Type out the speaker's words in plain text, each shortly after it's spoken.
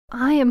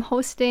I am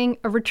hosting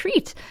a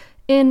retreat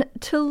in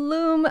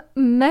Tulum,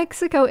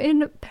 Mexico,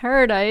 in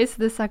paradise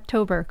this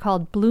October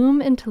called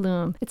Bloom in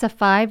Tulum. It's a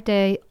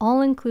 5-day,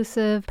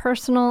 all-inclusive,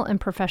 personal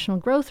and professional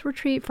growth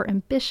retreat for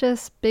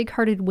ambitious,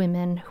 big-hearted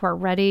women who are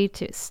ready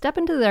to step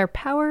into their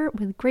power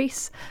with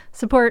grace,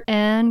 support,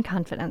 and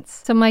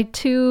confidence. So my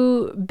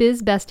two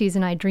biz besties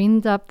and I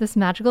dreamed up this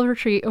magical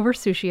retreat over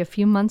sushi a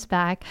few months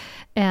back,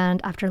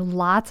 and after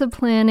lots of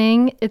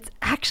planning, it's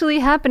actually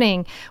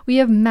happening. We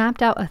have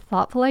mapped out a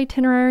thoughtful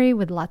itinerary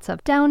with lots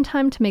of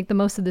downtime to make the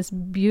most of this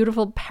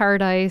beautiful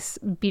paradise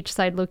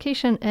beachside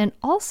location and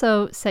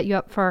also set you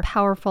up for a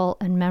powerful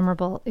and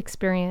memorable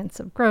experience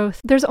of growth.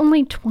 There's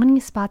only 20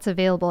 spots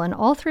available and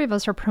all three of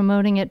us are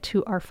promoting it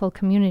to our full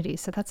community.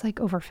 So that's like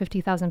over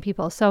 50,000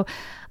 people. So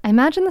I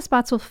imagine the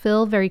spots will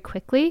fill very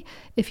quickly.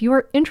 If you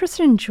are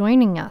interested in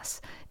joining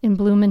us in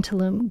Bloom in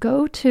Tulum,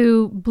 go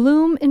to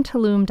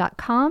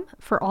bloomintulum.com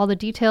for all the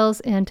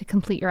details and to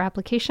complete your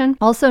application.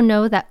 Also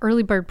know that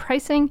early bird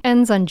pricing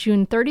ends on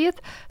June 30th,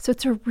 so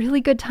it's a really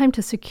good time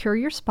to secure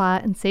your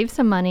spot and save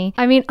some money.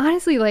 I mean,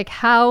 honestly, like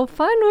how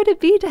fun would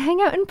it be to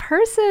hang out in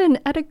person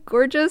at a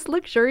gorgeous,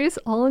 luxurious,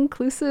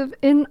 all-inclusive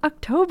in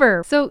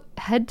October? So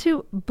head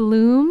to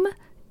Bloom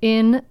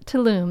in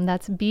Tulum.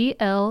 That's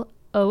Bloom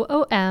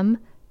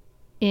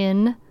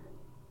in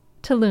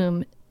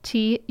Tulum.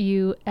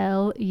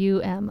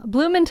 Tulum.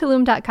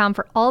 Bloomintulum.com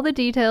for all the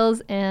details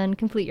and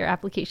complete your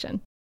application.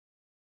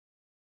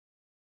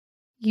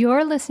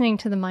 You're listening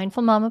to the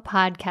Mindful Mama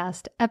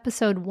podcast,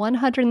 episode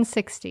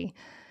 160.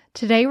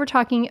 Today we're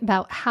talking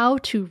about how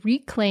to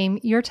reclaim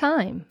your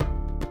time.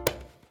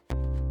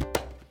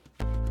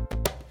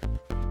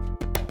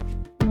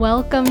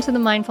 Welcome to the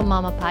Mindful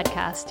Mama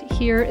podcast.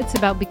 Here it's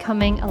about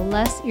becoming a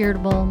less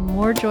irritable,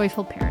 more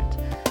joyful parent.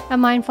 At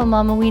Mindful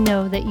Mama, we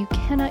know that you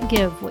cannot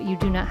give what you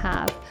do not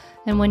have.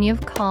 And when you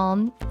have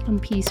calm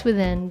and peace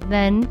within,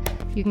 then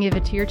you can give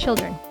it to your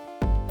children.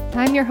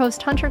 I'm your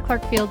host, Hunter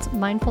Clark-Field's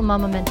Mindful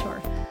Mama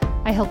mentor.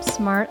 I help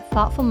smart,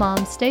 thoughtful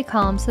moms stay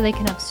calm so they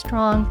can have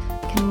strong,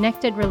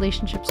 connected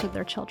relationships with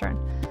their children.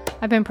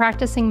 I've been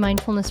practicing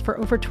mindfulness for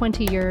over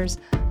 20 years.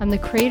 I'm the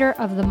creator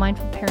of the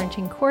Mindful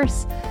Parenting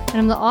course, and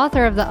I'm the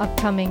author of the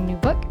upcoming new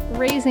book,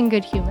 Raising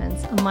Good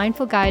Humans, a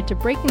mindful guide to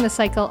breaking the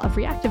cycle of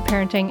reactive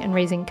parenting and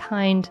raising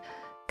kind,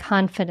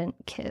 confident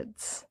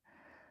kids.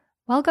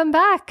 Welcome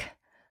back.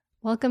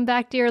 Welcome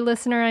back, dear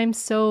listener. I'm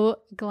so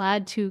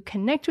glad to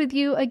connect with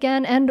you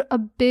again, and a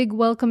big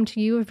welcome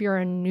to you if you're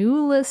a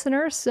new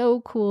listener.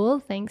 So cool.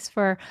 Thanks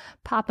for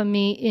popping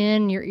me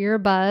in your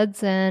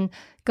earbuds and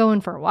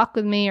going for a walk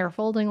with me or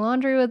folding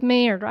laundry with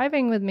me or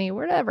driving with me,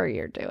 whatever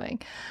you're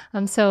doing.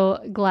 I'm so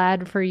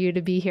glad for you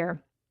to be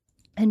here.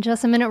 In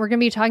just a minute, we're going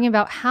to be talking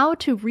about how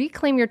to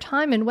reclaim your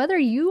time and whether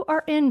you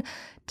are in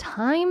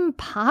time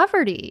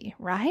poverty,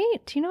 right?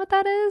 Do you know what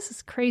that is?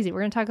 It's crazy.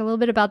 We're going to talk a little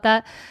bit about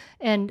that.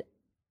 And,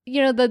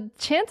 you know, the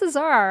chances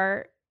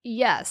are,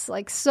 yes,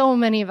 like so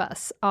many of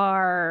us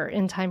are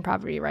in time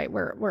poverty, right?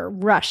 We're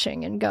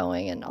rushing and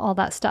going and all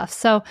that stuff.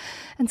 So,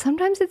 and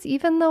sometimes it's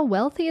even the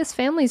wealthiest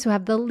families who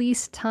have the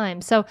least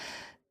time. So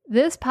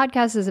this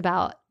podcast is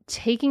about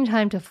taking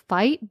time to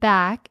fight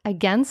back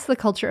against the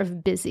culture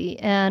of busy.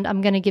 And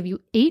I'm going to give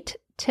you 8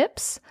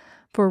 tips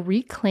for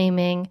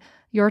reclaiming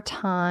your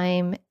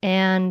time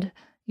and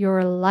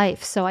your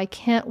life. So I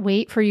can't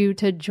wait for you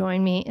to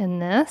join me in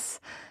this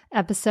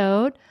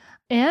episode.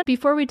 And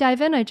before we dive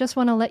in, I just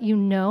want to let you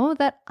know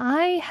that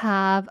I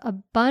have a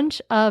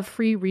bunch of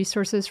free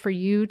resources for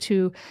you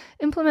to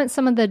implement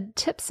some of the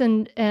tips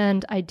and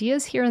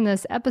ideas here in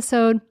this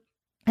episode.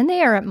 And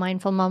they are at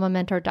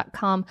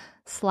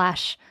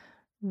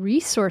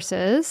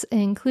mindfulmamamentor.com/resources,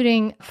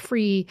 including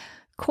free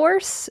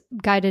course,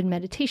 guided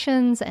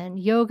meditations, and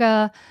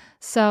yoga.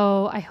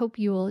 So I hope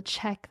you will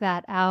check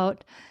that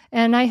out.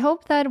 And I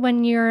hope that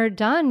when you're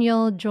done,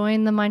 you'll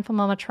join the Mindful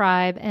Mama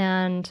tribe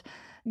and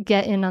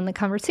get in on the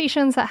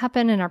conversations that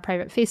happen in our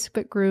private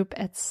Facebook group,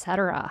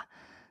 etc.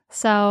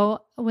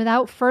 So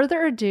without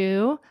further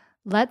ado,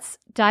 let's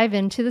dive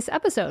into this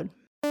episode.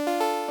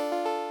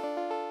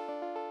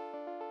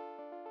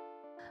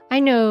 I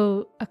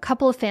know a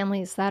couple of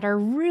families that are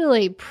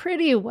really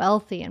pretty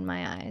wealthy in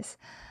my eyes.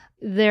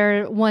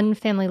 One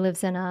family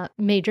lives in a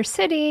major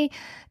city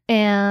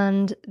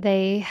and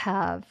they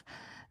have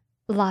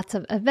lots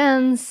of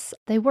events.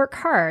 They work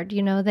hard,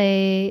 you know,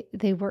 they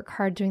work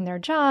hard doing their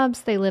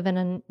jobs. They live in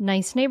a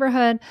nice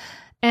neighborhood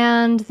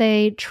and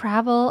they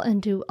travel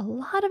and do a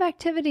lot of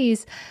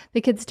activities. The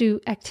kids do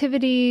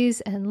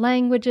activities and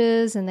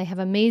languages and they have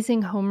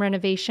amazing home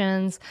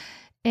renovations.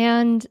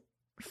 And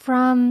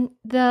from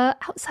the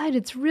outside,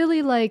 it's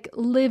really like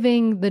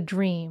living the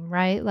dream,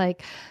 right?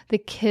 Like the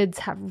kids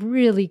have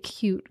really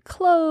cute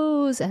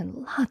clothes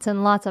and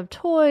lots of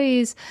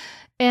toys,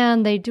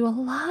 and they do a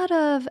lot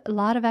of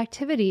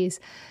activities.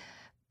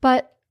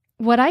 But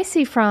what I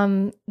see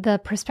from the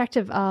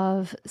perspective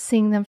of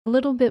seeing them a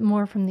little bit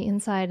more from the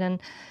inside and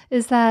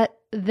is that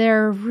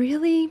they're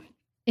really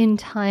in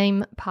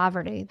time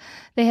poverty.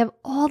 They have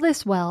all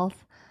this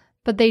wealth,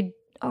 but they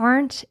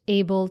aren't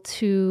able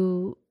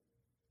to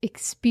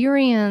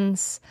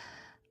experience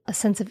a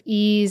sense of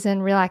ease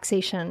and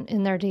relaxation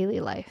in their daily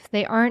life.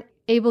 They aren't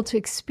able to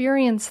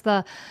experience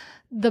the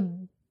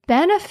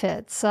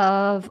benefits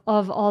of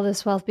all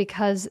this wealth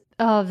because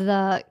of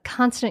the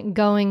constant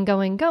going,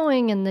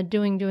 and the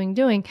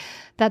doing,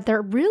 that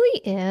they're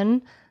really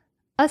in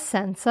a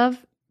sense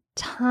of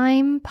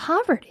time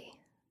poverty.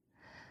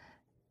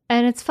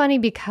 And it's funny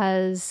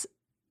because,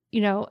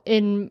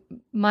 in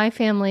my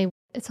family,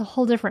 it's a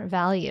whole different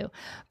value,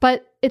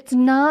 but it's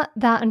not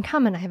that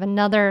uncommon. I have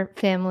another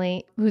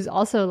family who's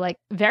also like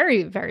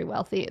very, very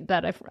wealthy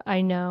that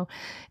I know,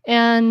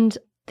 and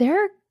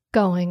they're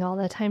going all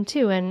the time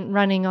too and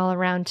running all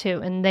around too.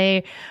 And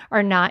they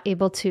are not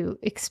able to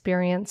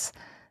experience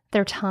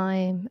their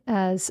time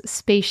as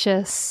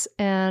spacious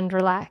and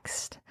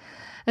relaxed.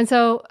 And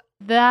so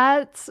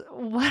that's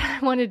what I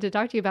wanted to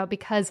talk to you about,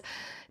 because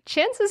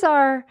chances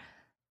are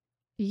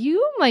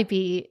you might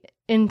be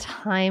in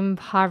time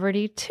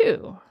poverty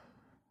too.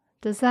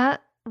 Does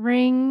that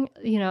ring,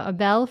 a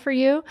bell for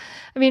you?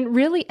 I mean,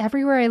 really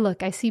everywhere I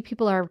look, I see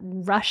people are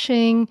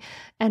rushing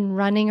and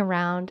running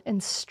around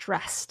and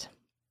stressed.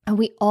 And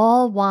we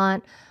all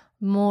want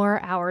more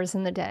hours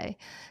in the day.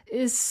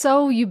 It's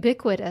so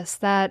ubiquitous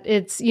that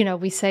it's,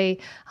 we say,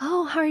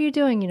 oh, how are you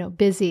doing?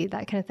 Busy,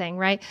 that kind of thing,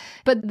 right?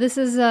 But this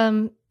is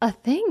a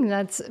thing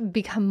that's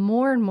become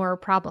more and more a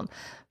problem.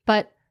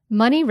 But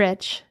money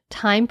rich,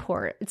 time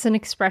poor, it's an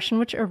expression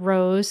which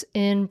arose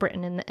in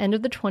Britain in the end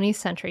of the 20th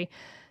century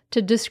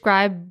to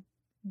describe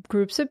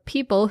groups of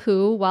people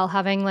who, while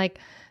having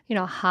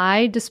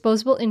high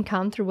disposable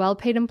income through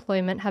well-paid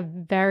employment, have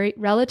very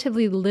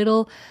relatively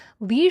little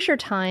leisure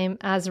time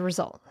as a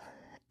result.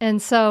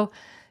 And so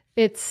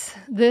this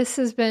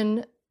has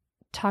been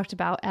talked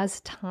about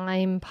as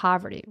time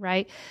poverty,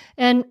 right?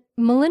 And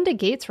Melinda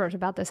Gates wrote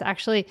about this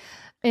actually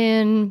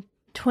in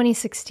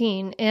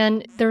 2016.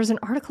 And there was an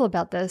article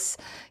about this,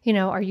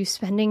 are you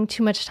spending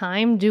too much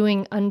time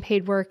doing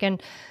unpaid work?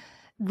 And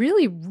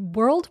really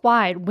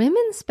worldwide,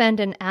 women spend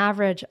an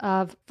average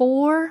of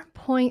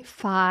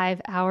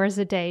 4.5 hours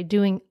a day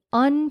doing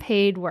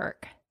unpaid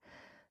work.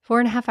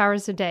 4.5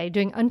 hours a day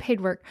doing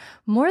unpaid work,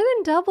 more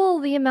than double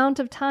the amount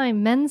of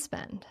time men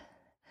spend.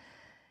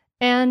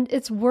 And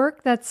it's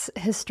work that's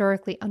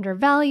historically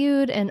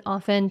undervalued and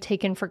often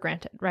taken for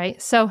granted,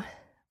 right? So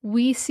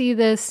we see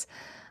this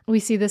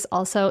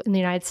also in the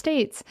United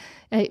States,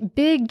 a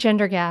big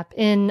gender gap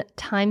in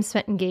time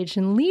spent engaged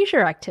in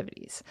leisure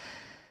activities.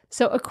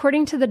 So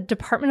according to the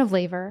Department of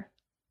Labor,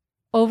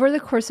 over the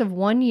course of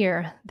 1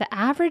 year, the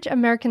average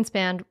American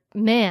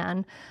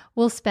man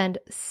will spend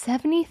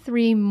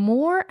 73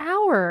 more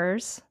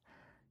hours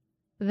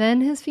than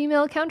his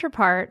female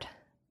counterpart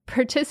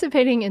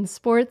participating in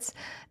sports,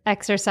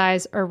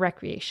 exercise, or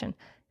recreation.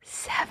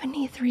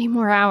 73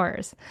 more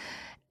hours.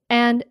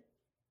 And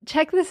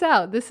check this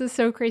out. This is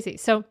so crazy.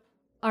 So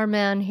our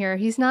man here,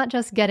 he's not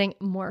just getting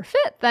more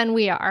fit than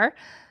we are,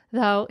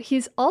 though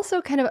he's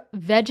also kind of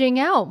vegging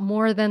out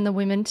more than the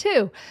women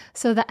too.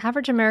 So the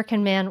average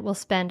American man will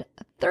spend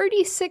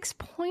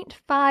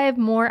 36.5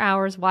 more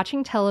hours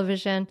watching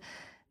television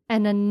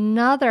and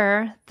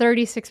another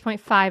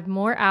 36.5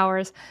 more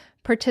hours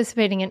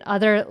participating in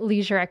other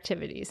leisure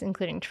activities,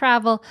 including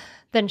travel,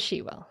 than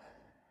she will.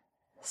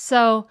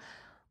 So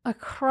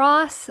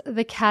across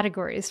the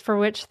categories for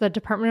which the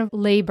Department of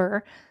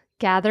Labor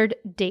gathered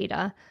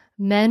data,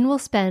 men will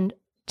spend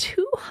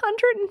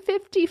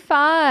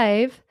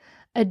 255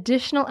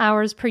 additional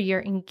hours per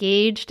year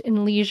engaged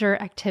in leisure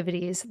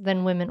activities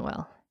than women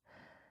will.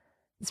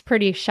 It's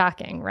pretty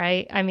shocking,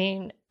 right? I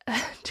mean,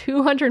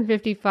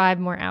 255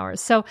 more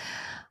hours. So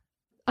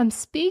I'm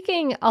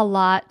speaking a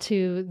lot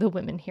to the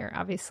women here,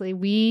 obviously.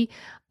 We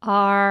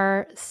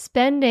are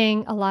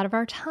spending a lot of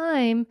our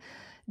time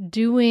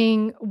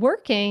working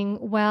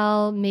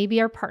while maybe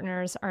our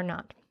partners are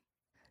not.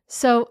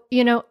 So,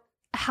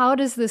 how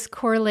does this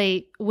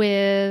correlate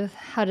from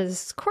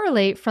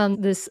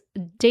this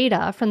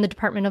data from the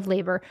Department of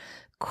Labor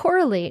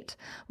correlate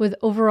with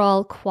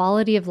overall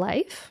quality of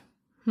life?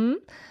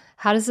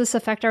 How does this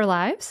affect our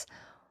lives?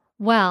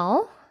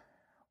 Well,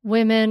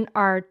 women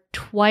are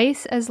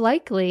twice as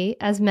likely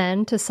as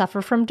men to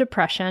suffer from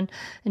depression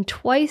and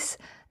twice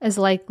as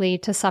likely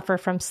to suffer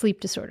from sleep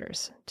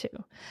disorders too.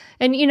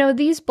 And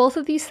both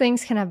of these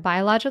things can have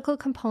biological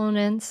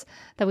components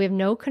that we have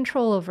no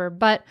control over,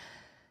 but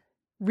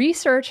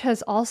research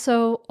has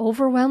also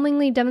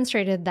overwhelmingly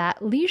demonstrated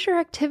that leisure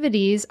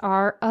activities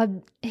are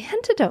an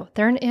antidote.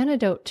 They're an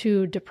antidote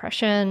to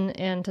depression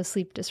and to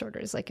sleep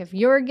disorders. Like if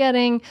you're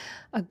getting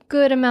a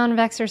good amount of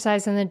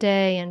exercise in the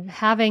day and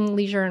having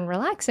leisure and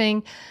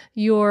relaxing,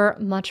 you're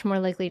much more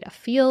likely to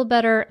feel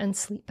better and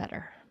sleep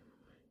better.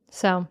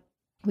 So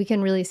we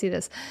can really see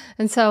this.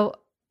 And so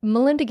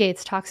Melinda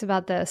Gates talks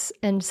about this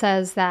and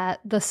says that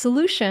the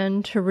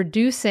solution to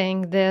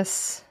reducing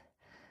this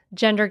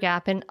gender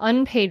gap in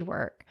unpaid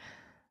work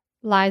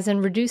lies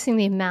in reducing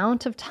the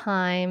amount of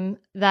time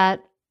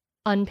that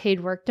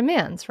unpaid work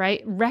demands,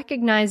 right?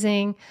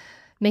 Recognizing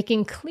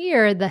making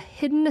clear the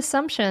hidden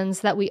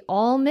assumptions that we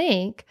all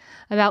make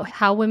about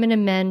how women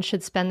and men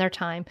should spend their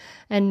time,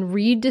 and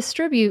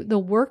redistribute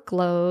the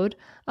workload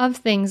of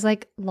things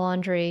like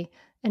laundry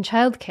and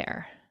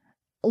childcare.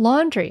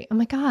 Laundry, oh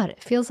my God,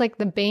 it feels like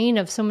the bane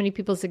of so many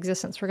people's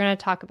existence. We're going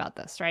to talk about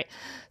this, right?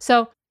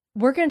 So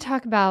we're going to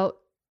talk about,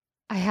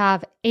 I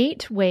have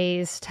 8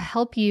 ways to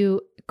help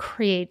you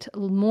create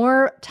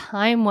more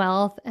time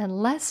wealth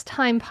and less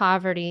time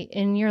poverty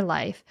in your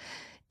life.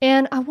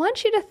 And I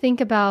want you to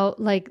think about,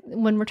 like,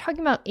 when we're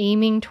talking about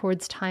aiming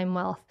towards time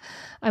wealth,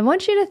 I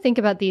want you to think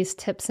about these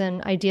tips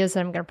and ideas that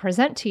I'm going to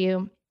present to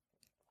you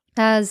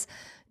as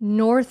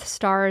North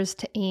Stars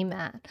to aim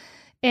at.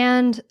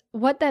 And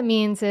what that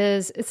means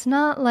is it's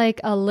not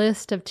like a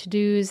list of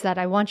to-dos that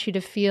I want you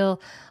to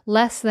feel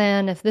less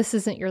than if this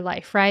isn't your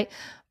life, right?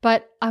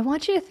 But I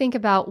want you to think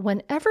about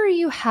whenever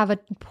you have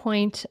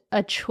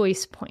a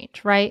choice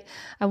point, right?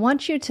 I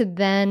want you to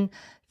then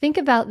think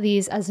about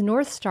these as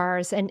North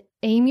Stars and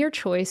aim your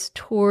choice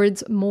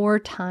towards more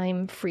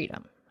time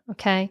freedom,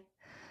 okay?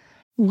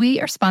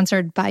 We are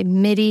sponsored by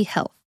MIDI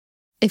Health.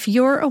 If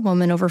you're a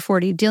woman over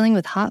 40 dealing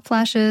with hot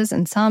flashes,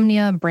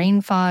 insomnia,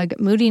 brain fog,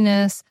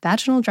 moodiness,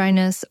 vaginal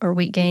dryness, or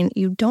weight gain,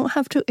 you don't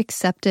have to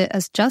accept it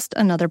as just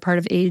another part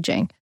of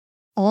aging.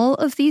 All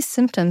of these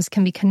symptoms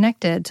can be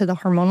connected to the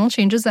hormonal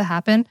changes that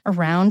happen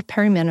around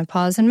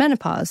perimenopause and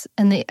menopause,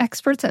 and the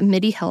experts at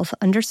MIDI Health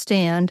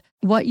understand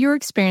what you're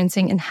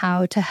experiencing and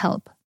how to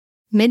help.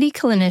 MIDI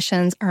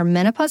clinicians are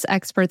menopause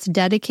experts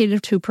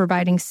dedicated to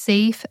providing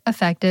safe,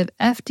 effective,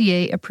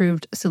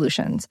 FDA-approved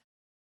solutions.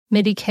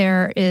 MIDI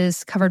Care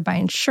is covered by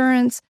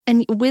insurance,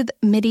 and with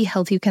MIDI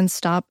Health, you can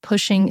stop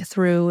pushing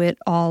through it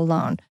all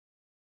alone.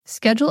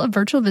 Schedule a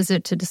virtual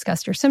visit to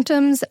discuss your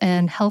symptoms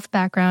and health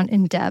background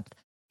in depth.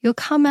 You'll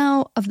come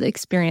out of the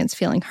experience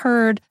feeling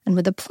heard and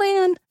with a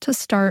plan to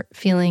start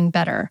feeling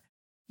better.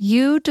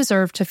 You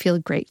deserve to feel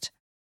great.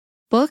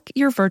 Book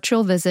your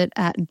virtual visit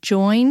at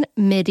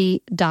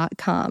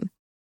joinmidi.com.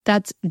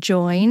 That's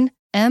joinmidi.com.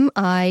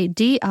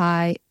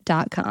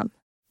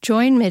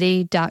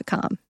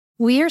 joinmidi.com.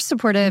 We are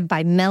supported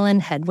by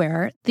Melon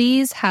Headwear.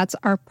 These hats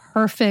are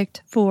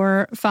perfect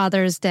for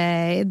Father's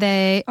Day.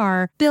 They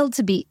are built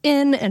to be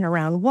in and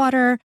around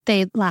water.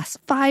 They last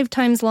 5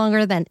 times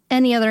longer than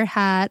any other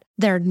hat.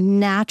 They're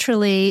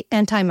naturally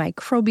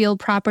antimicrobial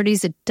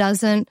properties.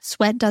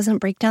 Sweat doesn't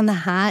break down the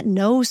hat.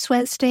 No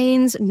sweat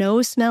stains,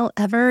 no smell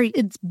ever.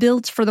 It's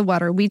built for the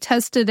water. We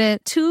tested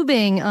it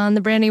tubing on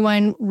the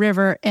Brandywine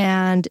River,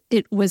 and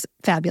it was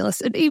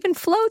fabulous. It even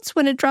floats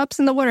when it drops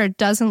in the water. It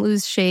doesn't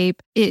lose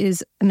shape. It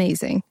is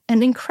amazing.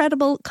 An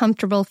incredible,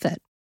 comfortable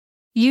fit.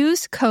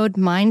 Use code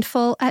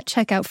MINDFUL at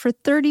checkout for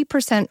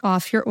 30%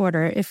 off your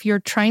order. If you're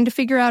trying to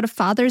figure out a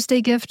Father's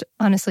Day gift,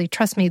 honestly,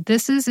 trust me,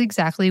 this is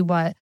exactly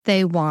what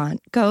they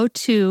want. Go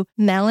to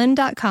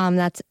melon.com,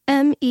 that's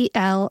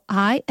MELIN.com,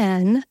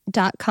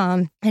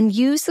 and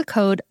use the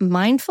code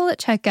MINDFUL at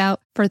checkout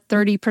for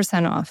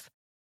 30% off.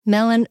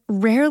 Melon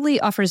rarely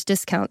offers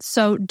discounts,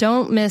 so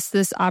don't miss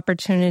this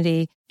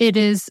opportunity. It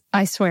is,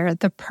 I swear,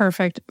 the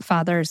perfect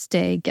Father's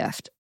Day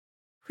gift.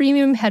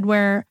 Premium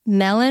headwear,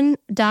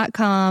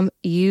 melon.com.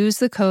 Use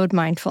the code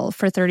MINDFUL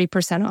for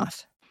 30%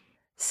 off.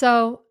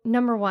 So,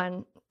 number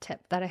 1 tip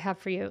that I have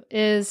for you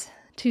is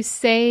to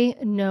say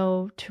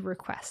no to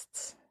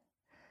requests.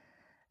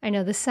 I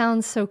know this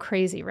sounds so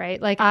crazy,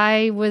 right? Like,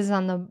 I was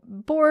on the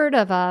board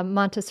of a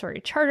Montessori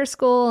charter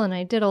school, and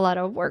I did a lot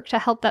of work to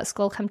help that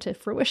school come to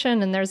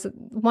fruition, and there's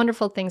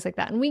wonderful things like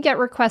that. And we get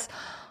requests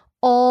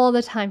all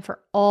the time for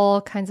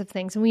all kinds of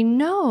things. And we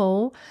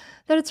know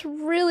that it's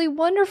really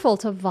wonderful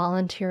to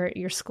volunteer at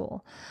your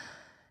school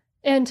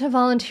and to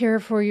volunteer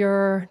for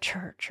your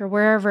church or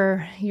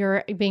wherever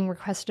you're being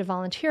requested to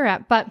volunteer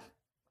at. But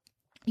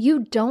you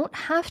don't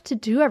have to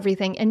do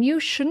everything, and you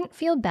shouldn't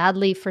feel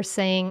badly for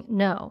saying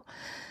no.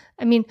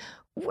 I mean,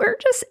 we're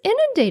just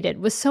inundated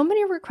with so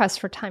many requests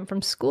for time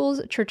from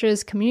schools,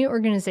 churches, community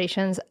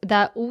organizations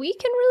that we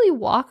can really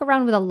walk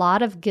around with a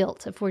lot of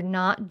guilt if we're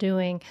not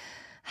doing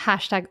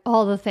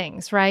 #all the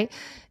things, right?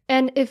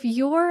 And if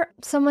you're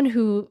someone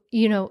who,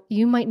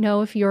 you might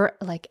know if you're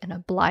like an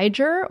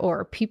obliger or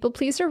a people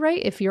pleaser, right?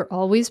 If you're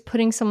always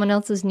putting someone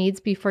else's needs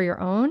before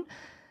your own,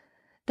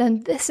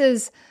 then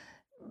this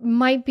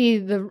might be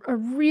a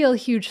real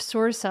huge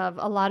source of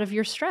a lot of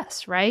your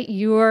stress, right?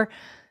 You're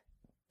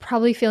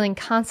probably feeling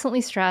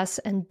constantly stressed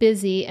and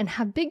busy and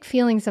have big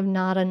feelings of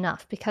not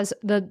enough, because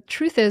the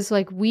truth is,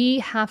 like, we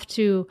have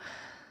to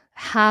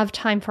have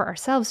time for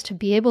ourselves to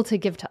be able to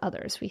give to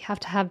others. We have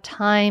to have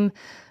time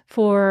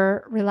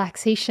for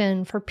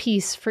relaxation, for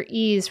peace, for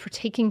ease, for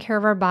taking care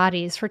of our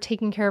bodies, for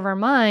taking care of our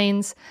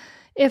minds,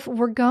 if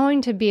we're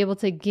going to be able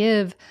to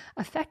give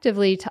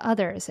effectively to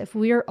others. If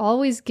we are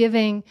always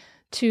giving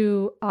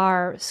to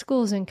our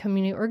schools and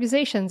community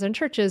organizations and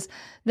churches,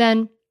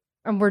 then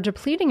we're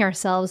depleting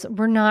ourselves.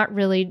 We're not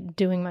really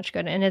doing much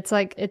good. And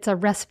it's a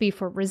recipe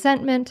for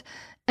resentment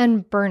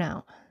and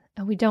burnout.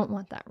 And we don't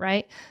want that,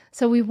 right?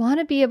 So we want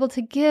to be able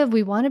to give.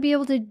 We want to be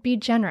able to be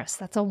generous.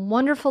 That's a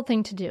wonderful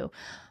thing to do.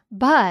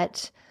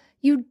 But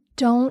you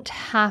don't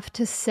have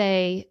to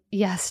say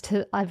yes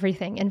to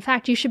everything. In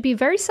fact, you should be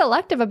very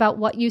selective about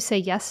what you say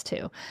yes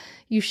to.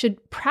 You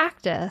should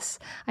practice.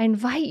 I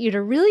invite you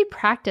to really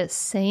practice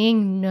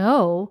saying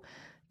no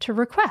to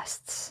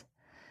requests.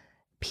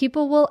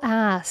 People will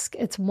ask.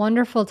 It's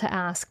wonderful to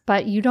ask,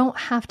 but you don't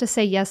have to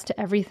say yes to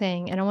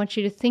everything. And I want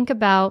you to think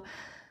about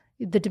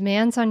the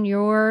demands on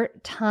your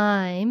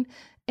time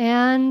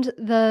and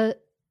the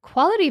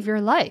quality of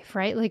your life,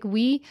 right? Like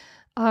we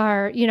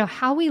are,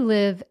 how we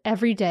live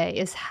every day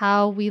is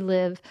how we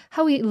live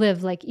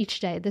like each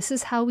day. This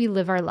is how we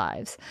live our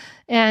lives.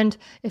 And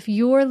if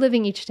you're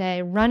living each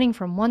day, running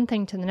from one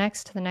thing to the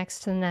next, to the next,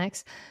 to the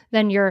next,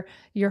 then you're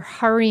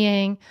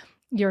hurrying.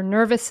 Your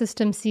nervous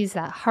system sees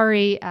that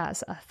hurry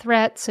as a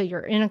threat. So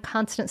you're in a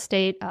constant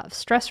state of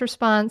stress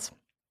response.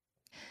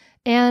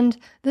 And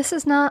this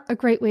is not a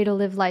great way to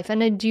live life.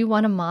 And do you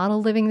want to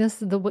model living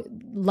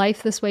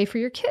life this way for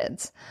your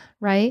kids,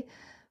 right?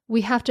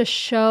 We have to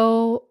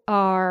show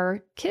our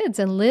kids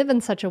and live in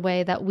such a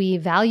way that we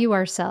value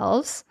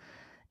ourselves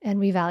and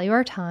we value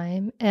our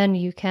time. And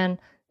you can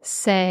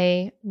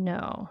say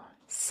no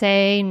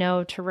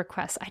to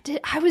requests.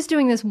 I was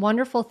doing this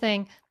wonderful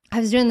thing. I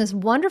was doing this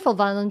wonderful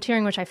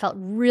volunteering, which I felt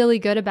really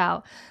good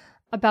about.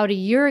 About a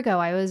year ago,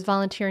 I was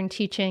volunteering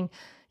teaching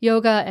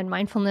yoga and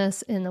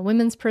mindfulness in the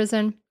women's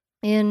prison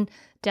in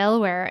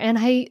Delaware. And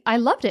I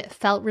loved it. It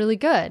felt really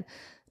good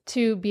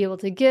to be able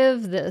to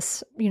give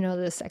this,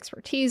 this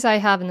expertise I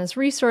have and this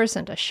resource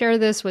and to share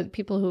this with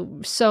people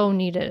who so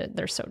need it.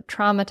 They're so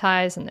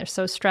traumatized and they're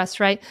so stressed,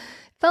 right? It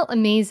felt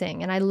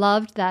amazing. And I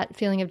loved that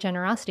feeling of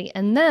generosity.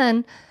 And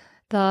then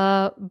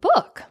the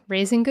book,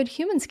 Raising Good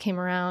Humans, came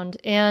around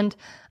and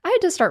I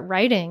had to start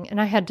writing and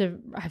I have to,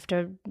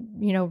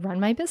 run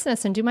my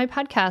business and do my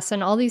podcasts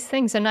and all these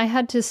things. And I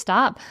had to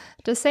stop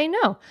to say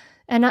no.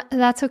 And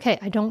that's okay.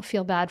 I don't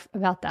feel bad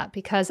about that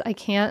because I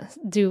can't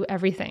do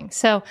everything.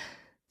 So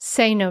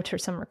say no to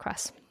some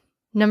requests.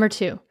 Number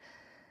 2,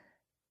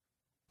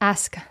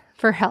 ask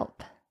for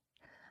help.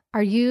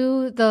 Are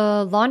you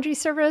the laundry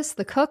service,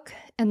 the cook,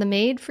 and the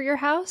maid for your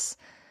house?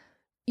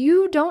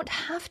 You don't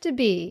have to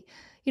be.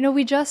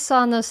 We just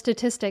saw in those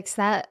statistics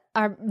that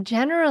are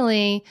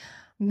generally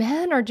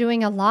men are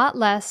doing a lot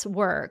less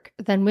work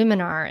than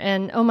women are.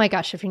 And oh my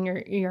gosh, if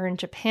you're in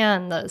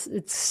Japan,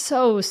 it's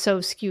so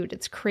skewed.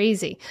 It's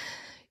crazy.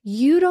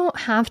 You don't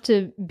have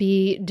to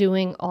be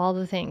doing all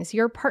the things.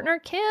 Your partner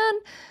can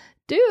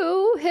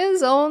do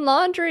his own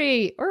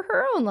laundry or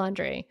her own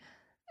laundry.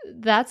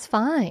 That's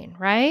fine,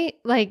 right?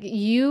 Like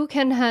you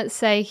can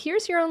say,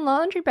 here's your own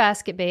laundry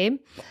basket, babe.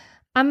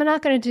 I'm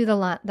not going to do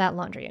that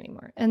laundry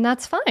anymore. And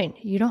that's fine.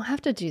 You don't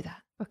have to do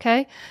that.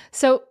 Okay.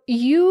 So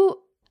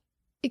you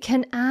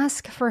can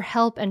ask for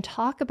help and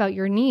talk about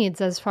your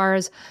needs as far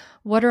as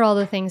what are all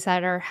the things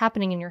that are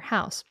happening in your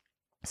house.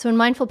 So in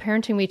mindful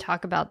parenting, we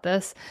talk about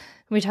this.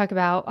 We talk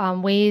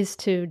about ways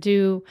to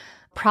do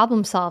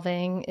problem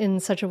solving in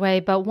such a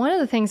way. But one of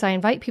the things I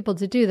invite people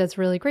to do that's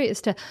really great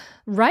is to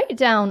write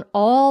down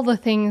all the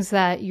things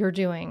that you're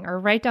doing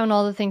or write down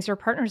all the things your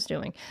partner's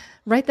doing.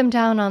 Write them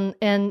down on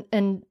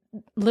and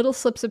little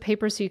slips of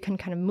paper so you can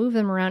kind of move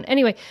them around.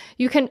 Anyway,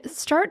 you can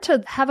start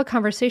to have a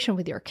conversation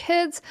with your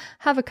kids,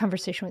 have a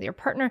conversation with your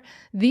partner.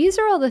 These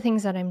are all the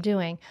things that I'm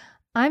doing.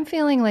 I'm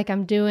feeling like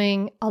I'm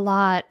doing a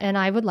lot and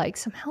I would like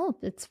some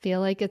help. Feel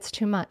like it's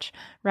too much,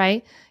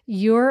 right?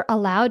 You're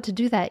allowed to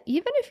do that.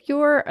 Even if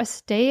you're a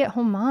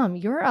stay-at-home mom,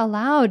 you're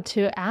allowed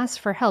to ask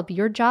for help.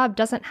 Your job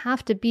doesn't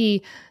have to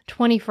be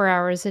 24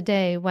 hours a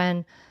day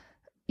when,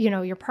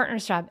 your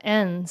partner's job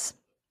ends.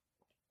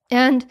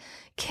 And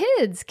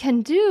kids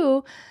can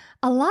do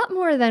a lot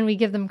more than we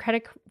give them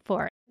credit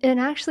for.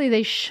 And actually,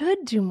 they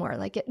should do more.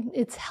 Like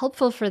it's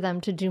helpful for them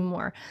to do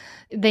more.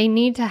 They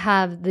need to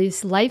have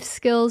these life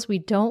skills. We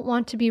don't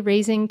want to be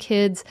raising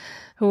kids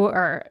who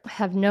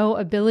have no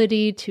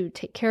ability to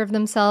take care of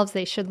themselves.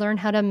 They should learn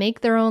how to make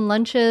their own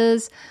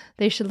lunches.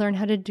 They should learn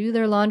how to do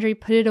their laundry,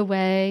 put it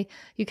away.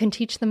 You can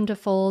teach them to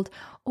fold.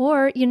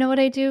 Or you know what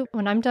I do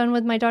when I'm done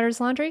with my daughter's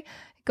laundry?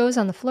 It goes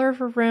on the floor of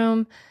her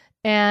room.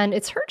 And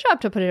it's her job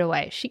to put it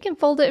away. She can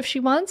fold it if she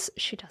wants.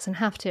 She doesn't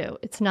have to.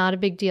 It's not a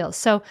big deal.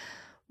 So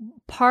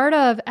part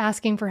of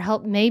asking for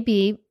help may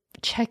be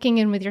checking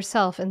in with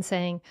yourself and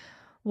saying,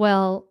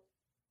 well,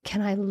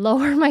 can I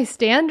lower my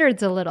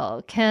standards a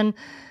little? Can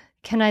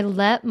I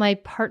let my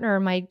partner or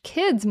my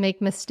kids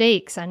make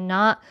mistakes and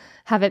not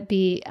have it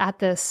be at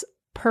this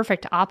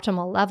perfect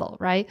optimal level,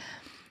 right?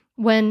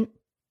 When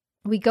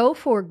we go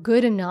for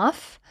good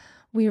enough,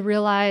 we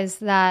realize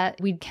that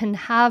we can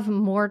have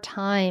more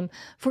time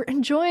for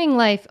enjoying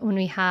life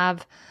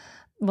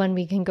when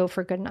we can go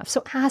for good enough.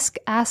 So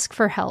ask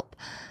for help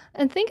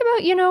and think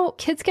about,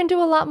 kids can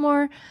do a lot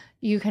more.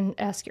 You can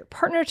ask your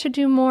partner to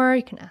do more.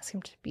 You can ask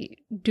him to be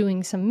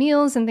doing some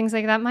meals and things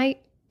like that. My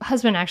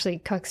husband actually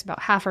cooks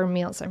about half our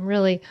meals.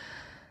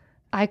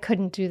 I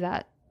couldn't do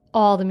that.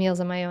 All the meals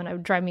on my own, it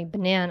would drive me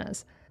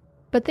bananas.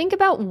 But think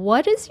about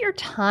what is your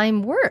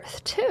time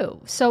worth too.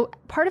 So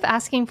part of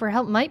asking for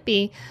help might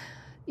be,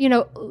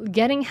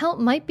 getting help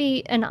might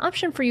be an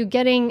option for you,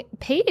 getting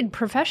paid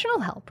professional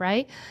help,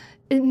 right?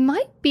 it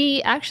might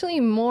be actually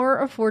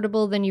more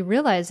affordable than you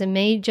realize. It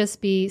may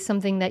just be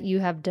something that you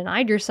have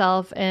denied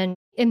yourself, and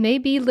it may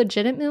be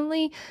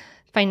legitimately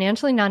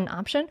financially not an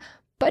option,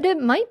 but it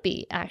might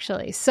be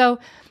actually. So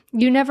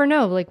you never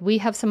know. Like, we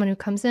have someone who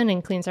comes in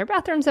and cleans our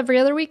bathrooms every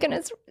other week, and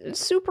it's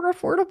super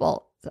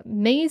affordable. It's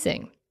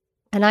amazing.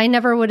 And I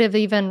never would have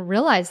even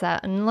realized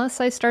that unless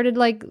I started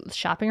like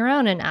shopping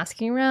around and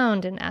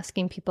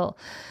asking people.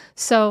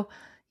 So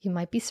you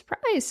might be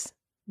surprised.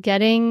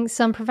 Getting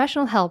some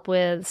professional help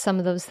with some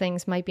of those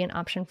things might be an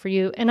option for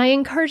you. And I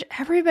encourage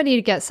everybody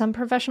to get some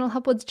professional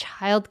help with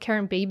childcare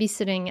and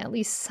babysitting at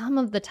least some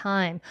of the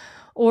time,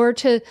 or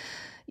to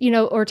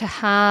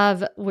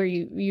have where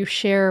you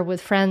share with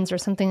friends or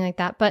something like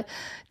that. But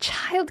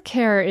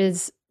childcare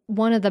is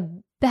one of the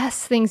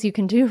best things you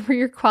can do for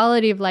your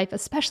quality of life,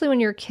 especially when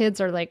your kids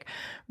are like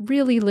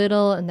really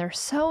little and they're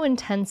so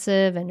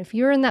intensive. And if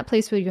you're in that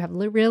place where you have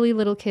really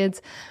little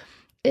kids,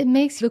 it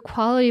makes the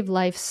quality of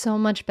life so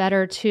much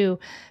better to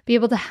be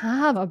able to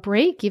have a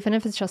break, even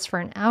if it's just for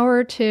an hour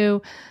or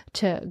two,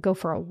 to go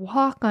for a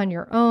walk on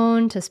your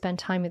own, to spend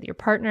time with your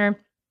partner.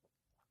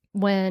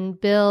 When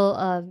Bill,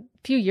 a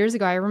few years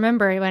ago, I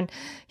remember when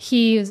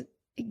he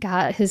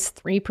got his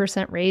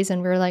 3% raise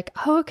and we were like,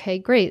 oh, okay,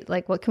 great.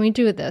 Like, what can we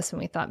do with this? And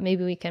we thought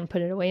maybe we can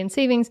put it away in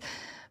savings.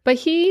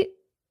 But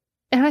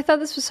and I thought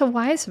this was so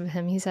wise of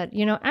him. He said,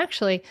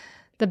 actually,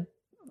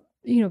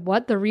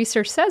 what the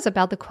research says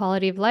about the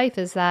quality of life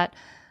is that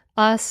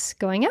us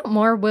going out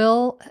more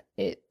will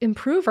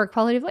improve our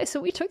quality of life. So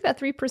we took that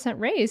 3%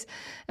 raise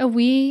and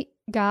we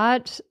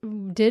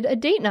did a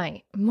date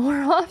night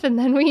more often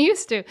than we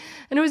used to.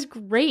 And it was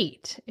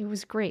great. It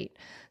was great.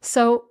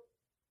 So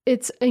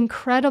it's an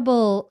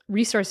incredible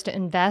resource to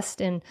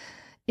invest in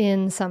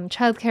some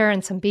childcare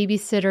and some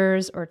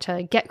babysitters, or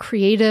to get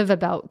creative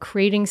about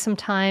creating some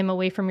time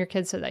away from your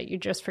kids so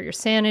that for your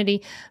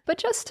sanity, but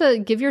just to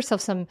give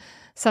yourself some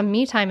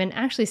me time. And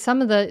actually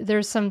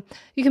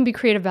you can be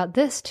creative about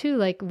this too.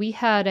 Like, we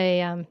had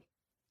a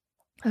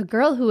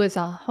girl who was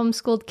a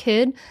homeschooled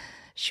kid.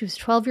 She was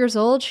 12 years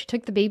old. She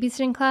took the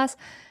babysitting class.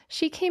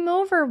 She came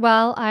over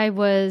while I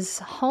was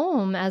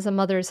home as a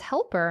mother's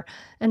helper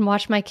and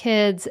watched my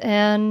kids,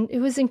 and it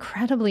was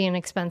incredibly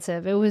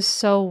inexpensive. It was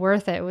so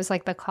worth it. It was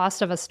like the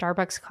cost of a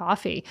Starbucks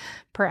coffee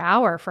per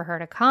hour for her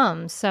to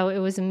come. So it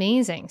was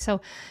amazing. So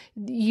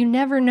you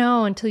never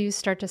know until you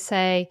start to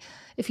say,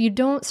 if you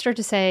don't start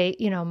to say,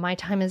 my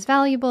time is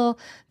valuable,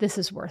 this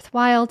is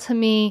worthwhile to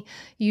me.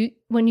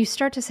 When you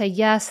start to say,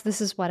 yes, this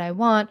is what I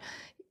want,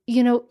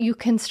 you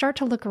can start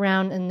to look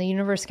around and the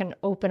universe can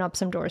open up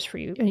some doors for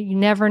you. You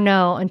never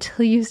know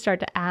until you start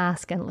to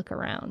ask and look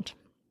around.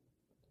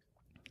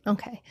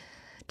 Okay.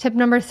 Tip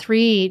number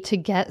 3, to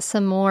get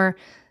some more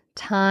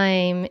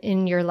time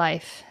in your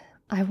life.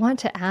 I want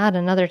to add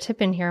another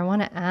tip in here. I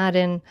want to add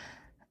in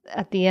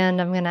at the end,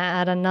 I'm going to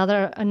add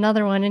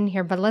another one in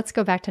here, but let's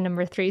go back to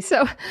number 3.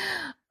 So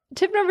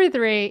tip number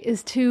 3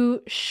 is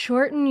to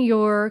shorten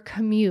your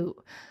commute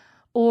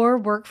or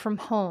work from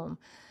home.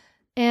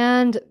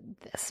 And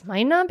this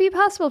might not be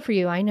possible for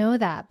you. I know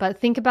that. But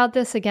think about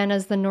this again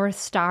as the North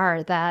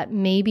Star, that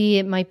maybe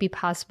it might be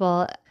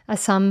possible at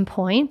some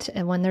point,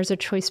 and when there's a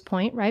choice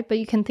point, right? But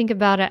you can think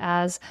about it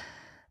as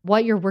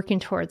what you're working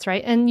towards,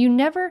 right? And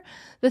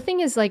the thing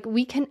is, like,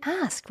 we can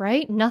ask,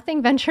 right?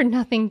 Nothing ventured,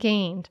 nothing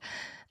gained.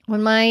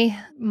 When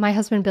my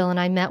husband Bill and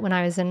I met when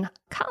I was in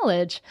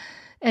college,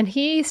 and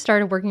he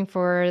started working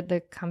for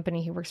the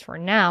company he works for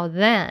now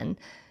then.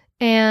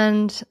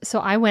 And so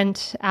I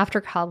went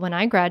after college. When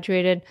I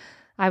graduated,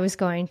 I was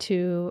going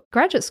to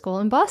graduate school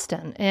in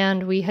Boston,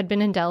 and we had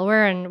been in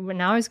Delaware, and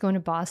now I was going to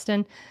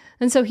Boston.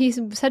 And so he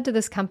said to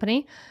this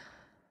company,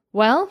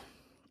 well,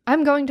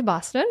 I'm going to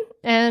Boston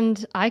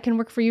and I can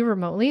work for you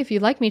remotely if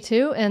you'd like me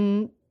to.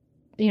 And,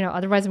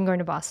 otherwise I'm going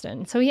to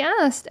Boston. So he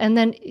asked, and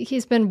then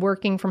he's been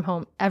working from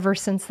home ever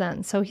since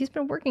then. So he's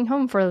been working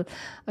home for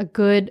a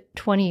good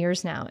 20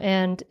 years now.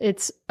 And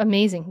it's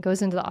amazing. He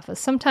goes into the office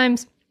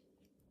sometimes,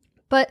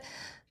 but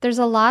there's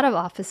a lot of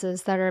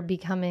offices that are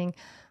becoming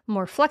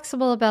more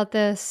flexible about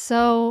this.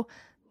 So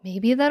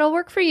maybe that'll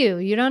work for you.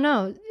 You don't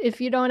know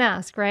if you don't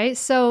ask, right?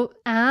 So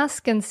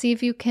ask and see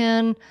if you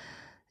can,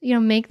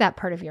 make that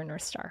part of your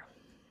North Star.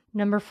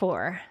 Number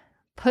 4,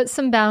 put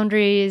some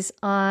boundaries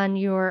on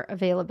your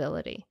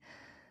availability.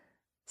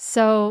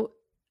 So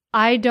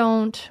I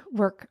don't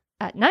work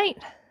at night.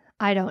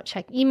 I don't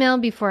check email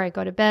before I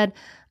go to bed.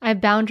 I have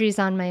boundaries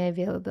on my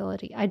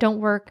availability. I don't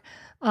work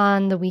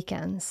on the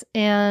weekends,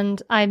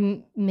 and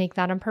I make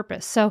that on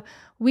purpose. So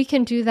we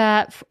can do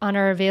that on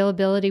our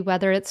availability,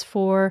 whether it's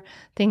for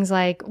things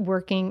like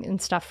working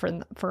and stuff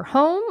for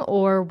home,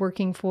 or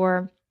working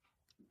for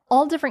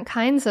all different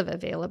kinds of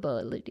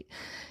availability.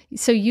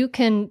 So you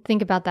can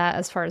think about that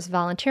as far as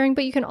volunteering,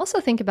 but you can also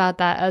think about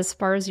that as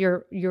far as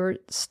your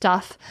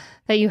stuff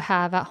that you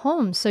have at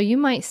home. So you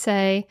might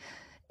say,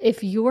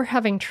 if you're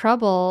having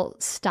trouble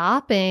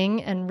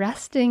stopping and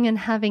resting and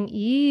having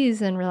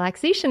ease and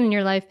relaxation in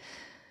your life,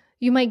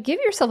 you might give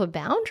yourself a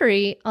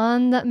boundary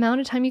on the amount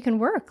of time you can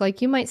work.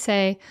 Like you might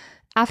say,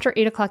 after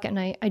 8 o'clock at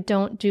night, I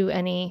don't do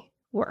any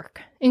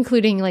work,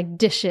 including like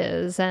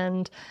dishes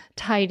and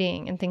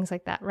tidying and things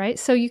like that, right?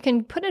 So you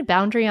can put a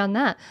boundary on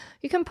that.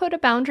 You can put a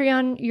boundary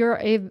on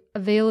your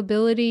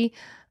availability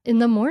in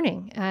the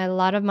morning. A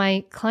lot of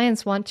my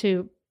clients want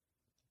to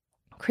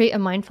create a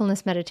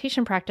mindfulness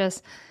meditation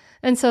practice.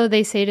 And so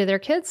they say to their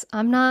kids,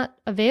 I'm not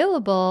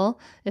available,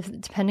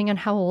 depending on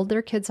how old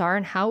their kids are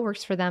and how it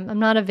works for them, I'm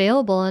not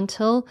available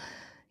until,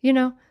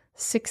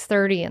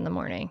 6:30 in the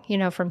morning.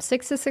 From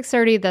 6 to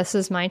 6:30, this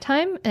is my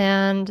time.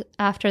 And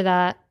after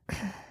that,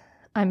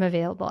 I'm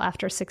available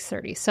after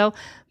 6:30. So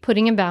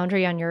putting a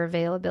boundary on your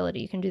availability.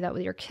 You can do that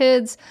with your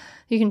kids.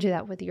 You can do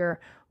that with your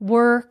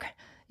work.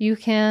 You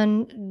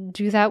can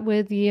do that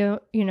with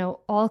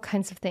all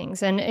kinds of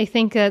things. And I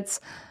think that's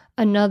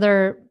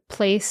another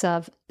place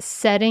of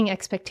setting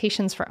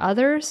expectations for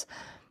others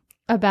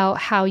about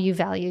how you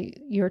value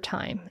your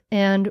time.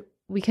 And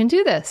we can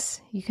do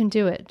this. You can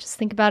do it. Just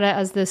think about it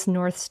as this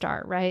North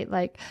Star, right?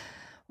 Like,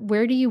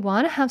 where do you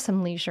want to have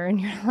some leisure in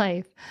your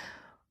life?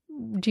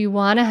 Do you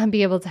want to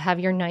be able to have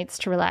your nights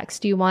to relax?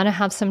 Do you want to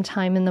have some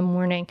time in the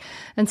morning?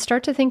 And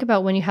start to think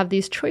about when you have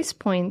these choice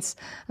points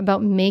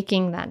about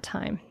making that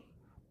time.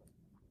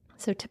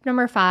 So tip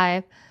number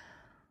 5,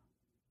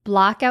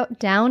 block out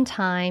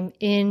downtime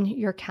in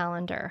your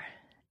calendar.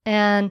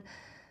 And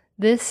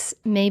this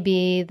may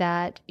be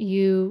that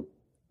you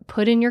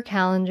put in your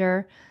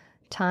calendar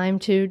time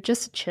to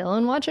just chill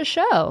and watch a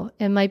show.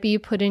 It might be you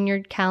put in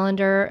your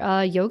calendar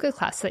a yoga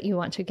class that you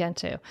want to get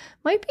to. It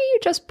might be you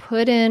just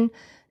put in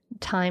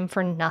time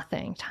for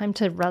nothing, time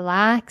to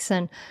relax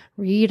and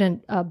read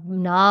a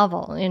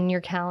novel in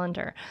your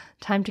calendar,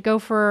 time to go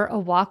for a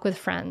walk with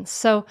friends.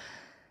 So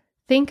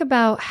think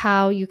about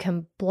how you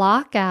can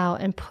block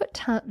out and put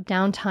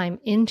downtime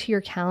into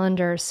your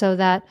calendar so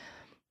that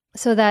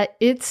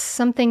it's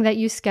something that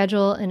you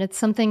schedule, and it's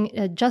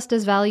something just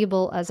as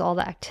valuable as all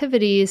the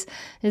activities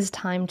is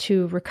time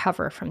to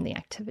recover from the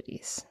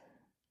activities.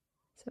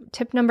 So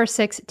tip number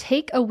 6,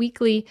 take a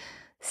weekly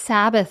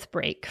Sabbath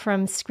break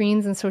from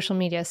screens and social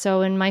media.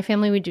 So in my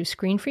family, we do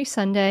Screen-Free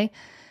Sunday,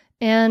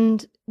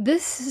 and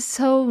this is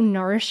so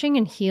nourishing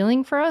and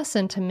healing for us.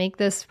 And to make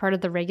this part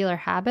of the regular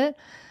habit,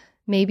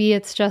 maybe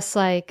it's just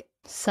like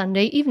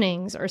Sunday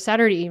evenings or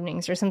Saturday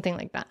evenings or something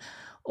like that,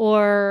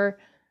 or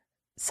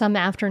some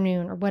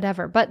afternoon or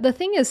whatever. But the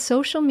thing is,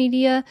 social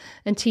media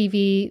and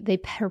TV, they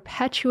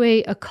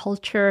perpetuate a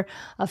culture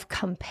of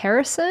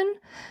comparison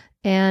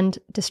and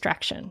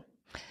distraction.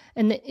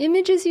 And the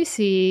images you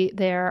see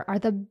there are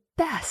the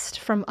best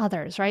from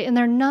others, right? And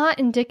they're not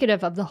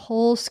indicative of the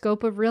whole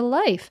scope of real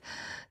life.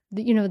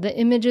 The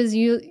images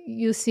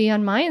you see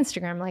on my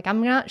Instagram, like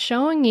I'm not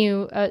showing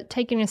you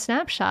taking a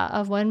snapshot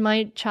of when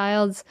my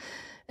child's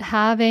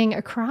having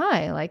a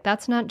cry. Like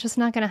that's not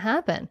going to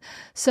happen.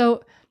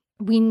 So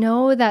we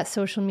know that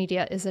social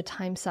media is a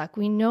time suck.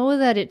 We know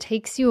that it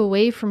takes you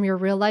away from your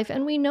real life.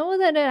 And we know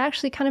that it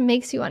actually kind of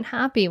makes you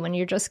unhappy when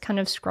you're just kind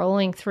of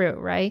scrolling through,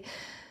 right?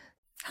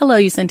 Hello,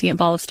 you sentient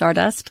ball of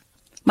stardust.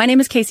 My name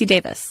is Casey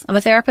Davis. I'm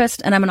a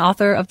therapist, and I'm an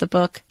author of the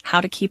book, How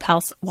to Keep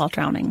House While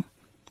Drowning,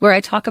 where I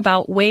talk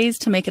about ways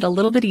to make it a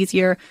little bit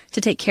easier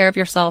to take care of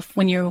yourself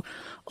when you're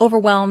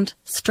overwhelmed,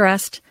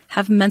 stressed,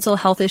 have mental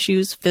health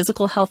issues,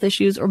 physical health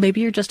issues, or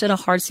maybe you're just in a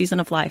hard season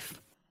of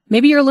life.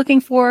 Maybe you're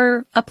looking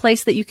for a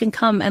place that you can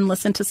come and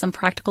listen to some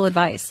practical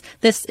advice.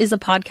 This is a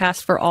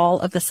podcast for all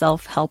of the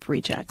self-help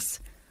rejects.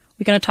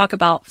 We're going to talk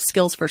about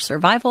skills for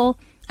survival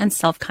and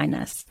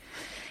self-kindness.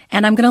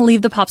 And I'm going to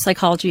leave the pop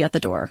psychology at the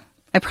door.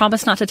 I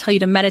promise not to tell you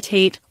to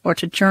meditate or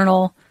to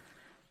journal.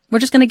 We're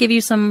just going to give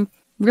you some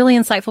really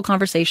insightful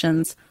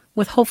conversations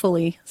with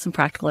hopefully some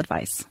practical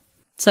advice.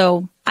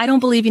 So I don't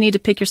believe you need to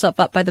pick yourself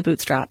up by the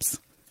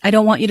bootstraps. I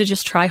don't want you to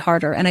just try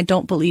harder, and I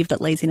don't believe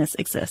that laziness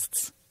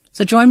exists.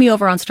 So join me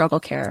over on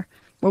Struggle Care,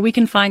 where we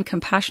can find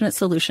compassionate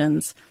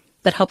solutions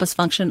that help us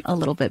function a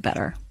little bit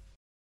better.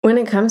 When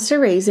it comes to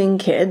raising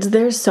kids,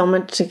 there's so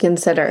much to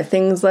consider.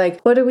 Things like,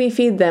 what do we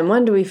feed them?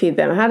 When do we feed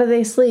them? How do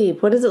they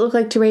sleep? What does it look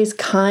like to raise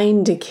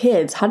kind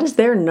kids? How does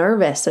their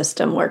nervous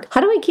system work? How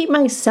do I keep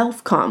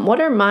myself calm? What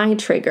are my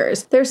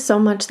triggers? There's so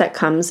much that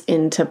comes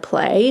into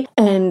play,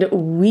 and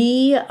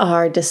we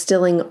are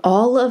distilling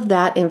all of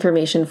that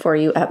information for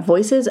you at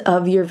Voices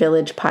of Your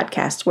Village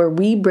podcast, where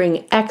we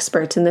bring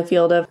experts in the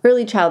field of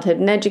early childhood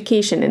and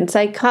education and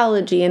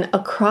psychology and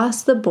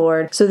across the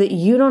board so that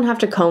you don't have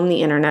to comb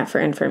the internet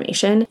for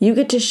information. You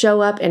get to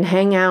show up and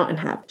hang out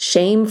and have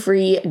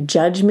shame-free,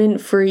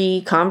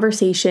 judgment-free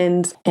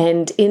conversations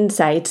and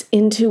insights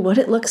into what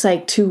it looks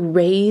like to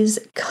raise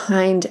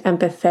kind,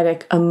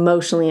 empathetic,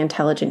 emotionally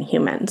intelligent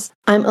humans.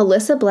 I'm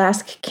Alyssa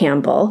Blask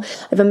Campbell.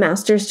 I have a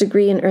master's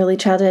degree in early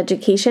childhood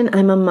education.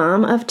 I'm a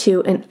mom of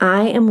 2, and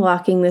I am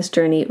walking this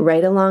journey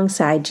right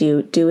alongside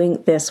you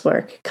doing this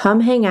work.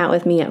 Come hang out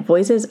with me at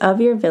Voices of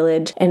Your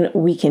Village, and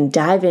we can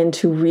dive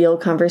into real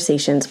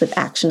conversations with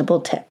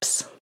actionable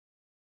tips.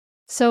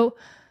 So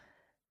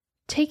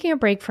taking a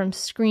break from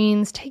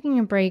screens, taking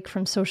a break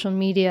from social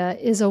media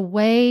is a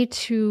way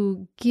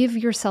to give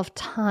yourself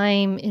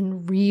time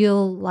in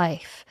real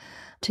life,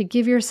 to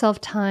give yourself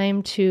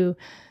time to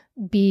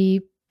be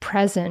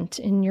present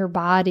in your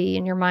body,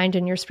 in your mind,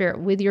 and your spirit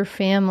with your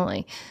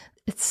family.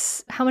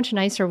 It's how much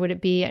nicer would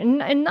it be?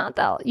 And not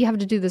that you have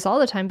to do this all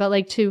the time, but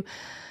like to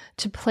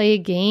play a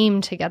game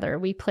together.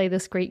 We play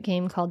this great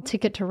game called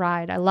Ticket to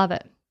Ride. I love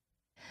it.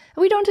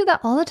 And we don't do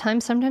that all the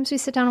time. Sometimes we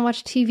sit down and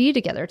watch TV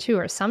together too,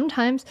 or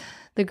sometimes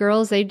the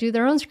girls, they do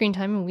their own screen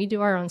time and we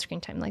do our own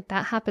screen time. Like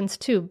that happens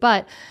too.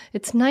 But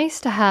it's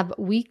nice to have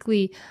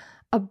weekly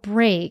a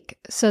break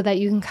so that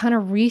you can kind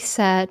of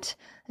reset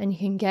and you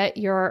can get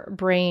your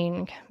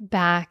brain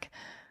back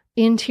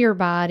into your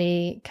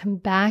body, come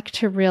back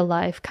to real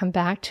life, come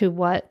back to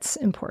what's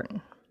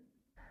important.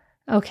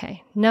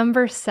 Okay,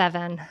 number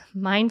 7,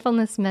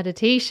 mindfulness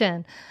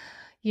meditation.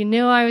 You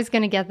knew I was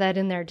going to get that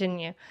in there, didn't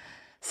you?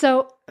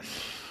 So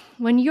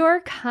when you're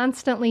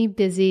constantly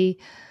busy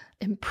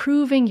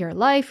improving your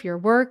life, your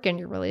work, and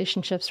your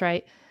relationships,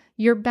 right,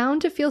 you're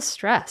bound to feel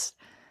stressed.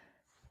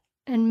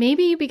 And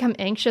maybe you become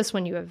anxious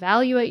when you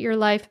evaluate your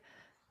life,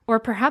 or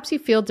perhaps you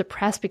feel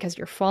depressed because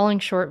you're falling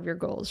short of your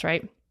goals,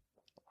 right?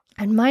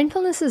 And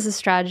mindfulness is a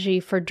strategy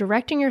for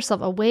directing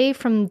yourself away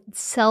from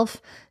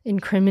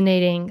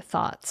self-incriminating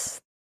thoughts.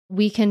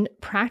 We can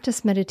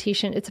practice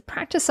meditation. It's a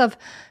practice of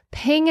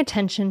paying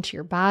attention to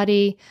your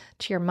body,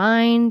 to your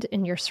mind,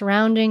 and your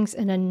surroundings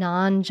in a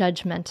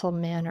non-judgmental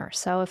manner.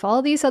 So if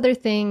all these other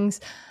things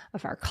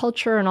of our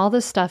culture and all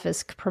this stuff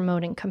is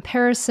promoting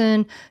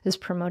comparison, is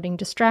promoting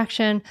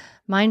distraction,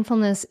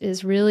 mindfulness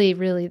is really,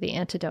 really the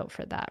antidote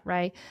for that,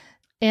 right?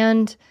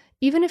 And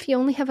even if you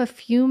only have a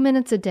few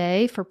minutes a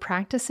day for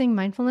practicing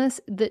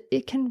mindfulness,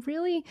 you can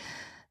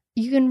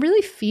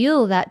really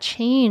feel that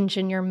change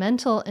in your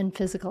mental and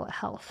physical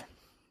health.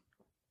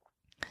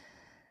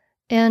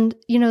 And,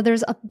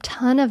 there's a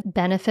ton of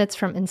benefits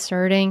from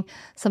inserting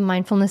some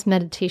mindfulness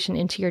meditation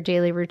into your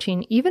daily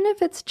routine, even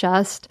if it's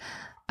just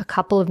a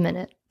couple of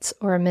minutes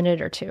or a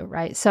minute or two,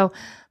 right? So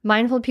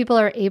mindful people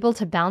are able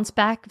to bounce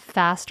back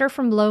faster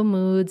from low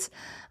moods.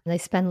 They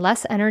spend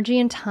less energy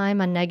and time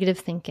on negative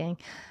thinking.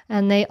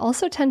 And they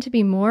also tend to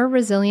be more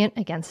resilient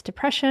against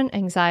depression,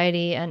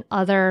 anxiety, and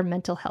other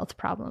mental health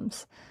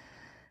problems.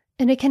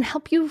 And it can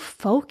help you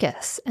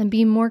focus and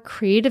be more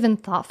creative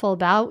and thoughtful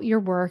about your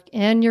work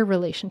and your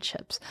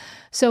relationships.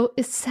 So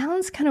it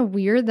sounds kind of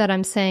weird that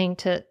I'm saying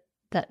to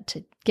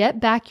get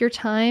back your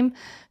time,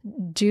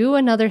 do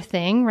another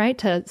thing, right?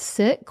 To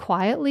sit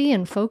quietly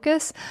and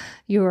focus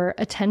your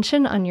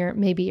attention on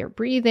maybe your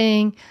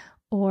breathing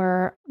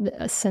or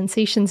the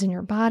sensations in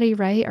your body,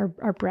 right?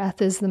 Our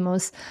breath is the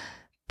most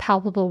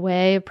palpable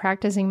way of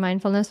practicing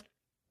mindfulness.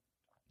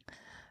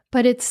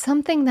 But it's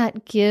something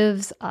that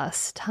gives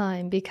us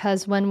time,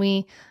 because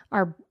when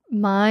our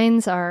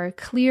minds are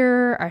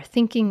clear, our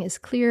thinking is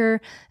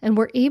clear, and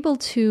we're able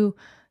to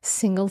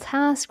single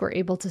task, we're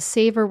able to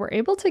savor, we're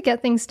able to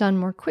get things done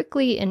more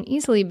quickly and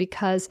easily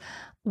because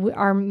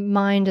our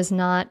mind is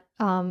not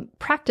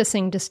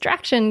practicing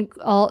distraction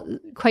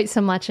quite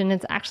so much, and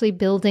it's actually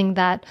building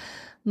that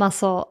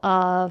muscle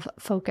of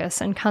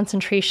focus and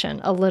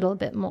concentration a little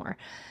bit more.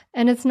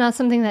 And it's not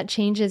something that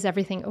changes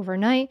everything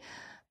overnight,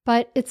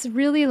 but it's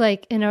really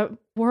like in a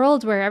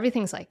world where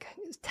everything's like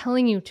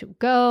telling you to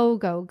go,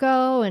 go,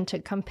 go, and to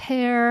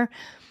compare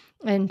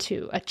and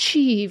to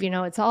achieve,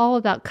 it's all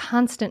about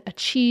constant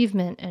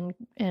achievement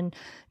and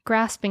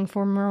grasping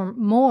for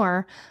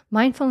more.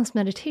 Mindfulness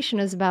meditation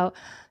is about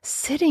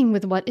sitting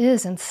with what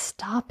is and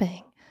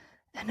stopping.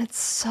 And it's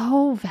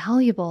so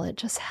valuable. It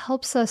just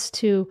helps us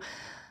to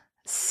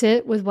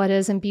sit with what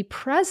is and be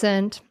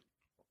present.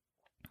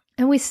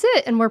 And we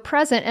sit and we're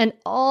present, and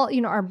all,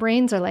 our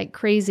brains are like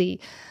crazy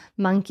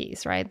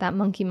monkeys, right? That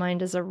monkey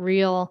mind is a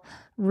real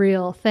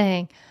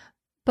thing.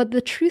 But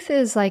the truth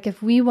is, like,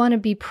 if we want to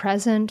be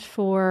present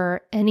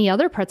for any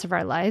other parts of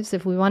our lives,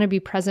 if we want to be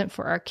present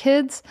for our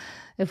kids,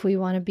 if we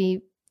want to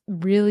be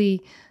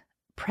really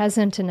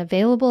present and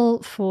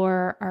available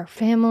for our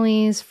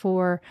families,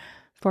 for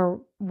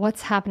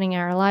what's happening in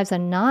our lives,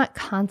 and not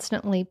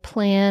constantly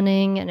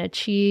planning and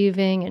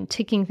achieving and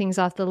ticking things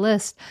off the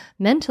list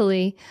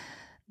mentally,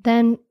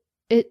 then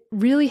it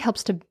really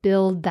helps to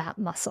build that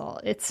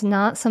muscle. It's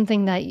not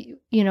something that,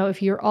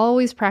 if you're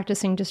always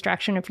practicing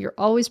distraction, if you're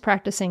always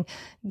practicing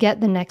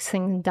get the next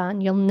thing done,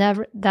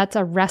 that's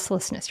a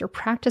restlessness. You're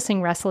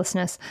practicing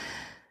restlessness.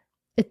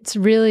 It's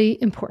really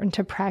important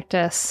to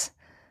practice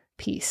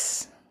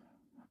peace.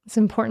 It's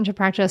important to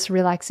practice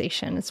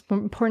relaxation. It's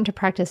important to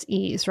practice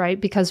ease, right?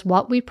 Because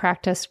what we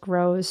practice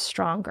grows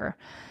stronger.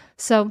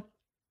 So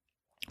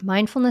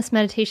mindfulness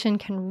meditation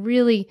can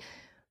really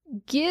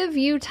give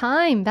you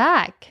time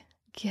back.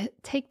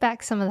 Take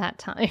back some of that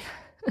time.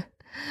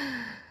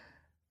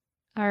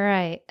 All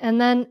right. And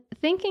then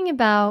thinking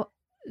about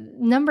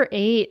number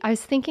 8, I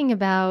was thinking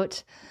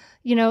about,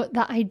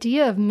 the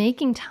idea of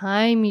making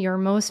time your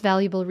most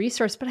valuable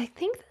resource. But I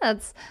think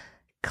that's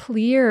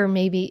clear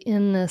maybe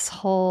in this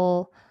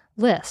whole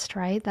list,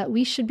 right? That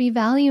we should be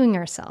valuing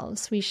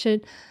ourselves. We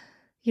should,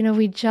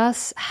 we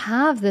just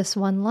have this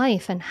one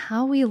life, and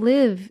how we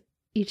live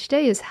each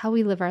day is how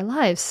we live our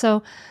lives.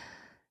 So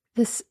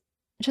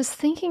just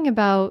thinking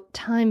about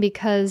time,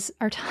 because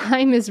our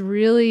time is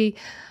really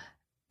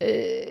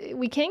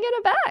we can't get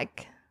it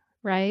back,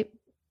 right?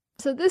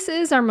 So this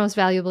is our most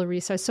valuable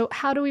resource. So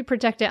how do we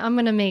protect it? I'm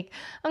going to make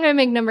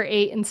number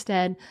 8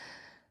 instead,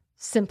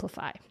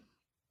 simplify.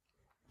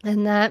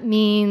 And that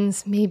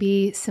means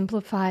maybe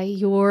simplify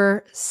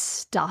your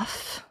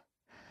stuff,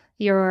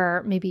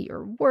 maybe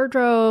your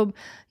wardrobe,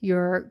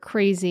 your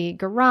crazy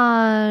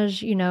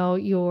garage,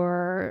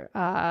 your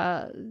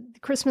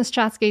Christmas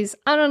tchotchkes.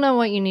 I don't know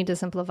what you need to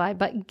simplify,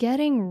 but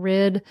getting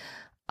rid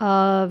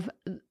of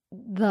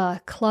the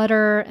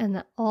clutter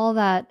and all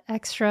that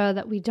extra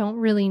that we don't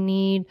really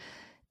need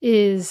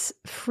is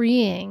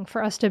freeing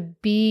for us to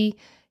be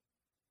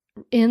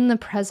in the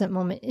present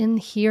moment, in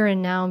here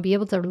and now, and be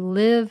able to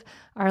live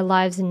our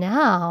lives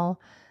now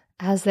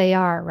as they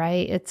are,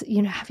 right? It's,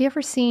 have you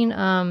ever seen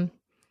the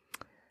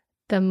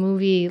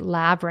movie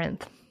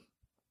Labyrinth?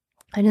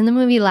 And in the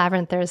movie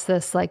Labyrinth, there's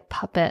this like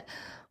puppet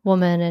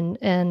woman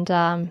and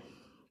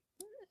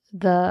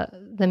the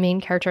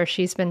main character,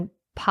 she's been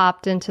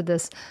popped into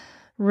this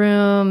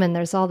room and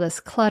there's all this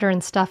clutter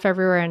and stuff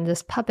everywhere, and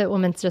this puppet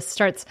woman just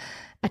starts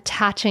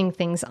attaching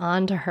things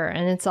onto her,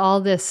 and it's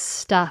all this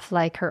stuff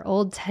like her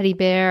old teddy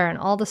bear, and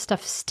all the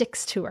stuff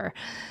sticks to her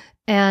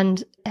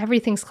and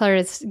everything's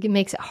cluttered. It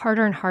makes it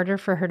harder and harder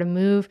for her to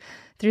move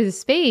through the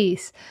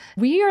space.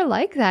 We are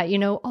like that,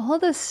 all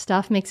this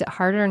stuff makes it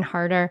harder and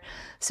harder.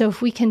 So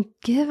if we can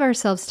give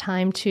ourselves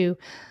time to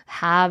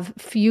have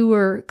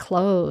fewer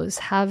clothes,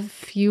 have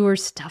fewer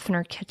stuff in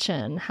our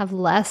kitchen, have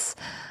less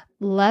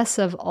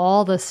of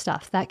all the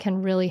stuff, that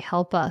can really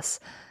help us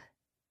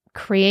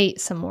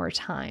create some more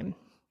time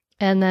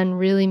and then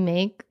really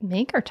make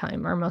our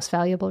time our most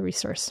valuable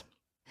resource.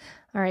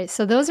 All right,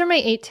 so those are my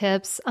 8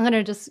 tips. I'm going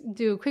to just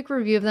do a quick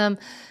review of them.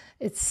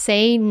 It's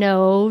say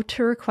no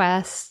to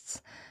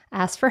requests,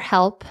 ask for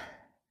help,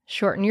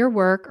 shorten your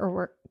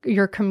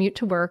your commute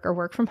to work or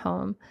work from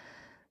home,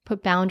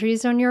 put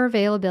boundaries on your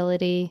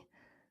availability,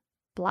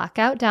 block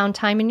out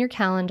downtime in your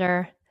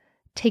calendar,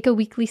 take a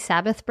weekly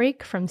Sabbath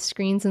break from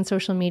screens and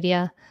social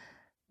media,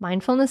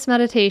 mindfulness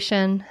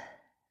meditation,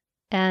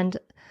 and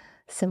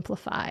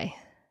simplify.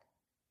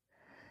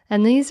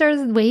 And these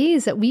are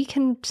ways that we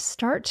can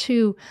start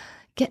to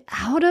get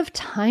out of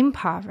time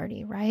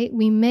poverty, right?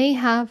 We may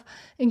have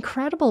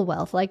incredible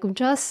wealth. Like,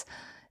 just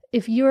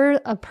if you're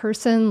a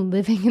person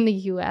living in the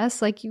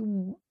US, like,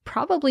 you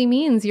probably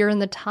means you're in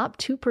the top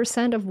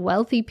 2% of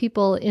wealthy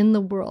people in the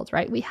world,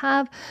 right? We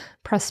have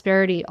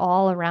prosperity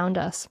all around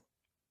us.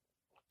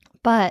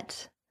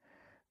 But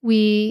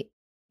we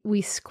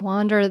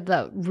squander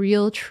the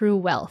real true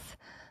wealth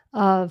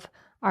of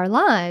our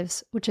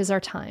lives, which is our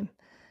time.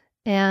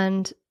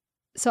 And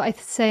so I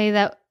say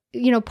that,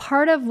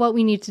 part of what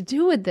we need to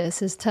do with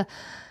this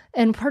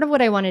and part of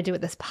what I want to do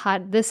with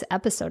this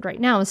episode right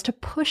now is to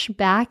push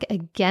back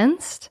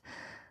against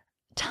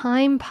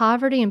time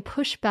poverty and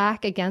push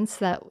back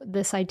against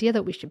this idea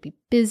that we should be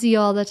busy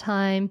all the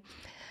time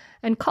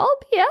and call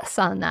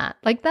BS on that.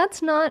 Like,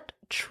 that's not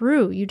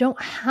true. You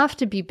don't have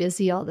to be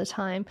busy all the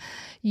time.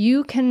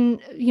 You can,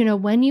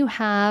 when you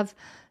have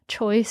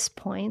choice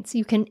points,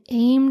 you can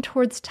aim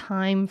towards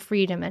time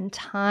freedom and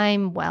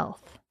time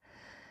wealth.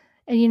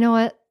 And you know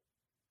what?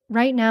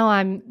 Right now,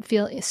 I'm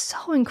feeling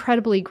so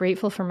incredibly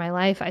grateful for my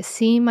life. I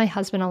see my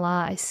husband a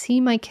lot. I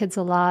see my kids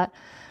a lot.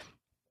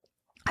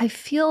 I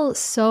feel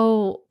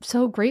so,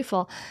 so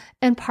grateful.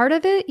 And part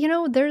of it,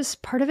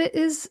 part of it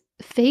is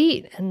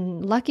fate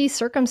and lucky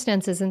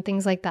circumstances and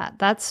things like that.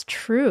 That's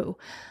true.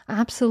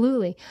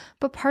 Absolutely.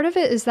 But part of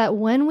it is that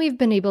when we've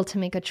been able to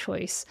make a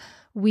choice,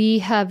 we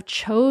have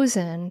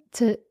chosen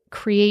to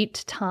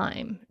create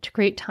time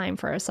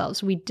for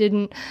ourselves. We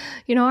didn't,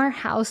 our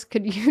house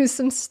could use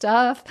some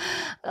stuff.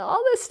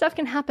 All this stuff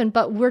can happen,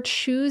 but we're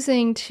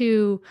choosing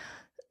to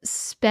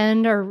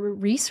spend our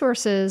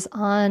resources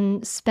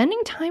on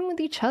spending time with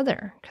each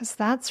other, because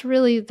that's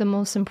really the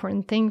most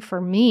important thing for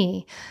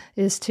me,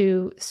 is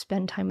to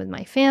spend time with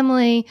my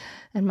family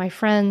and my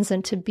friends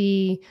and to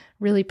be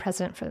really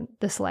present for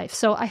this life.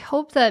 So I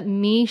hope that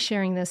me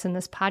sharing this in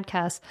this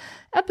podcast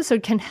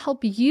episode can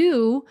help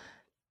you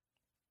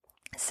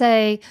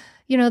say,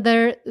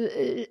 there,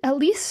 at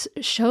least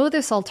show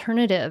this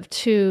alternative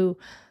to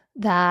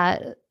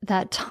that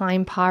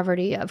time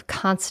poverty of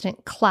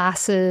constant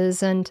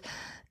classes and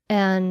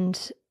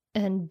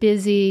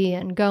busy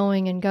and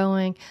going.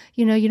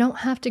 You don't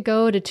have to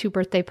go to 2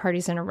 birthday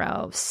parties in a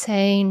row.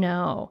 Say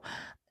no.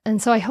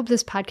 And so I hope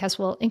this podcast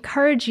will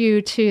encourage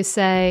you to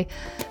say,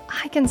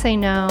 I can say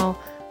no,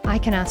 I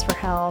can ask for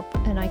help,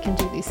 and I can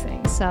do these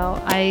things.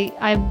 So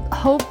I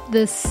hope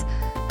this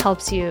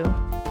helps you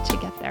to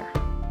get there.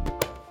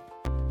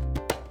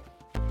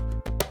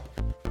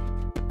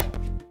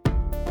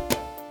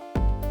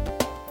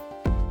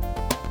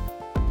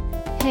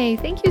 Hey,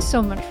 thank you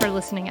so much for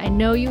listening. I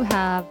know you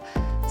have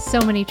so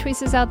many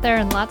choices out there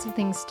and lots of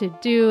things to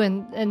do,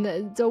 and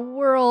it's a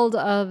world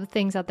of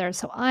things out there.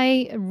 So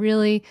I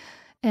really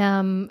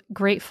am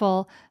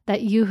grateful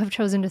that you have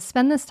chosen to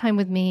spend this time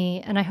with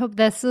me. And I hope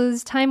this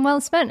is time well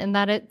spent and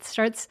that it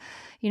starts,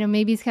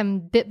 maybe some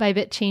bit by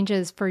bit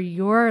changes for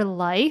your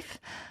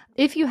life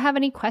If you have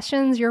any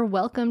questions, you're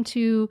welcome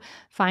to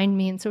find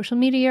me in social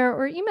media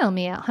or email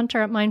me at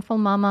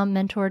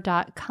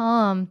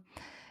hunter@mindfulmamamentor.com.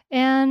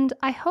 And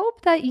I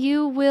hope that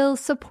you will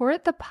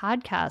support the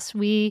podcast.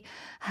 We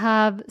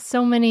have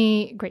so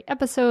many great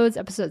episodes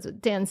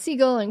with Dan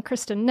Siegel and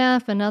Kristen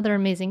Neff and other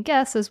amazing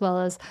guests, as well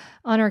as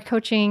honor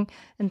coaching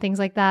and things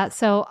like that.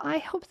 So I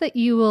hope that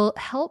you will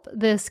help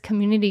this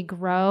community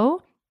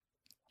grow.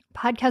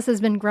 Podcast has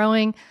been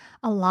growing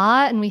a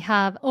lot, and we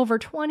have over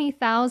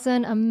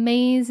 20,000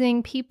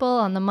 amazing people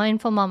on the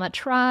Mindful Mama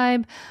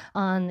tribe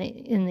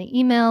in the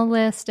email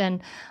list,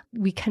 and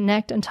we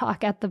connect and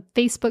talk at the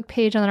Facebook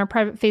page, on our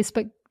private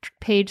Facebook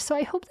page. So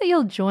I hope that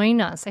you'll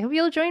join us. I hope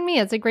you'll join me.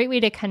 It's a great way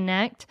to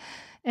connect,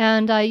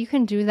 and you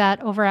can do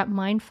that over at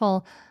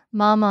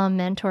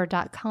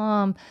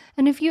mindfulmamamentor.com.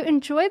 And if you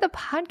enjoy the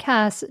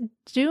podcast,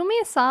 do me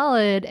a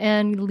solid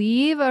and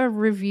leave a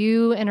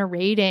review and a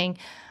rating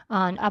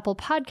on Apple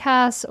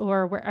Podcasts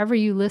or wherever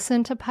you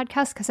listen to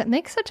podcasts, because it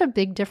makes such a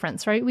big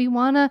difference, right? We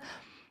want to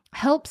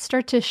help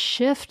start to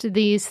shift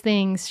things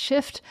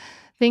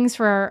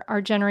for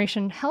our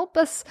generation, help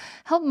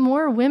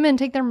more women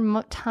take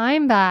their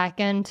time back,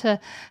 and to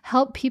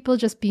help people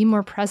just be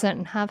more present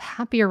and have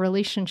happier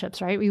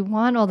relationships, right? We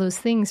want all those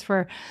things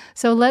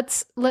so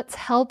let's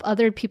help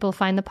other people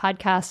find the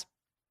podcast.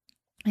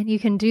 And you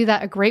can do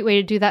that. A great way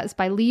to do that is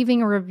by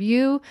leaving a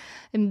review.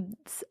 And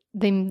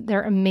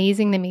they're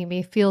amazing. They make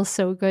me feel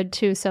so good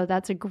too. So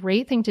that's a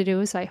great thing to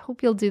do. So I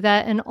hope you'll do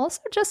that. And also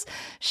just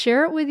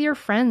share it with your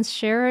friends.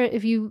 Share it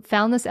if you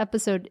found this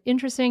episode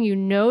interesting. You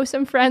know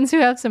some friends who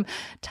have some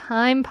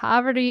time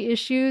poverty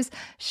issues.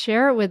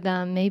 Share it with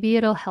them. Maybe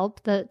it'll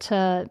help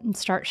to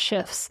start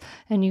shifts,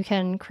 and you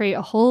can create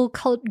a whole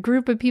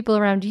group of people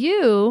around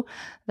you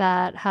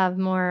that have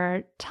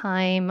more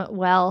time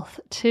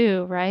wealth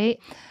too, right?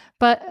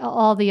 But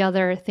all the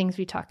other things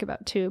we talk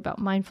about too, about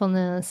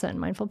mindfulness and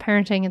mindful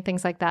parenting and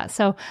things like that.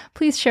 So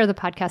please share the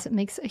podcast. It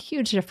makes a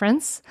huge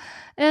difference.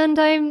 And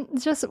I'm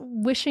just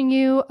wishing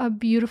you a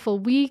beautiful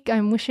week.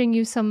 I'm wishing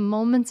you some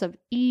moments of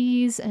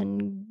ease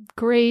and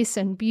grace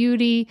and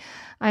beauty.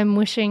 I'm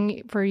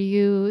wishing for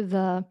you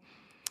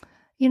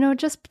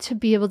just to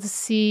be able to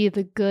see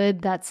the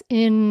good that's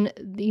in,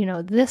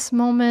 this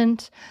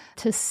moment,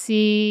 to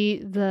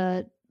see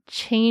the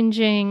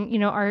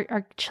changing,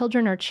 our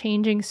children are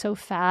changing so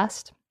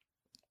fast.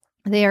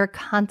 They are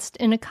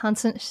in a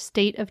constant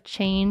state of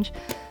change.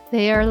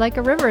 They are like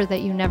a river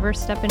that you never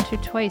step into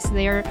twice.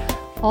 They are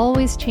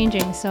always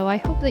changing. So I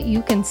hope that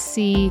you can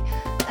see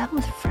them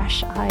with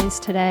fresh eyes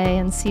today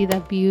and see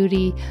the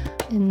beauty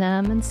in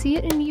them and see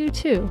it in you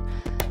too.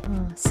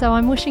 So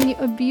I'm wishing you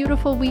a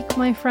beautiful week,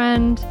 my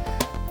friend.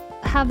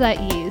 Have that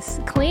ease.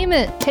 Claim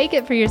it. Take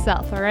it for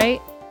yourself, all right?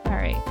 All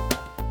right.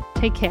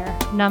 Take care.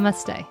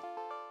 Namaste.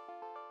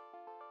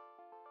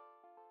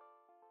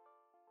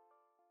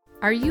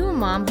 Are you a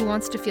mom who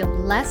wants to feel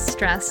less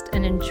stressed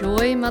and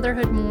enjoy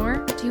motherhood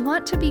more? Do you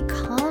want to be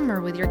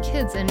calmer with your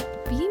kids and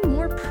be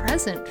more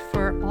present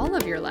for all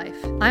of your life?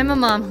 I'm a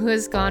mom who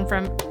has gone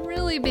from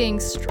really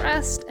being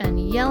stressed and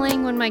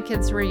yelling when my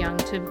kids were young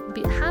to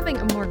having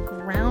a more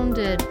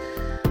grounded,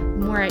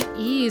 more at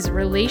ease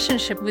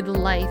relationship with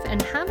life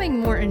and having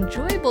more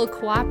enjoyable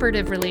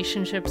cooperative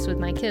relationships with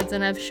my kids.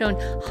 And I've shown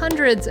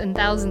hundreds and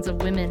thousands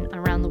of women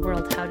around the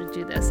world how to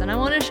do this. And I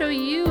want to show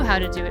you how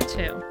to do it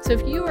too. So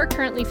if you are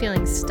currently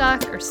feeling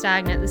stuck or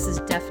stagnant, this is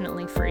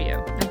definitely for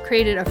you. I've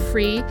created a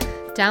free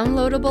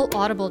downloadable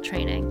Audible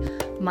training,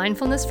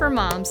 Mindfulness for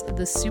Moms,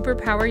 the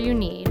Superpower You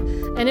Need.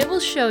 And it will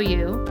show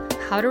you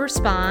how to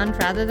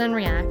respond rather than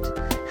react,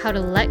 how to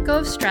let go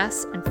of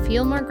stress and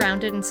feel more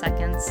grounded in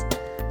seconds,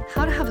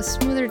 how to have a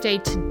smoother day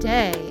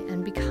today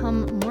and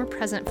become more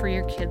present for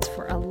your kids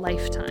for a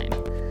lifetime.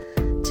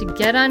 To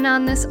get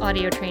on this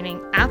audio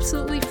training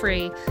absolutely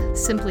free,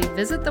 simply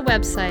visit the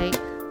website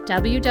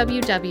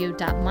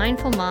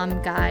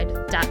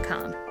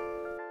www.mindfulmomguide.com.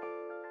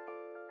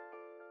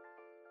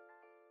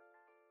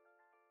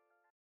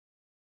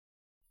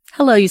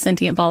 Hello, you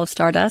sentient ball of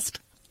stardust.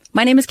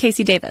 My name is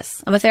Casey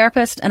Davis. I'm a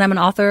therapist, and I'm an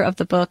author of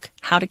the book,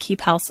 How to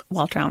Keep House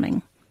While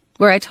Drowning,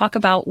 where I talk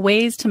about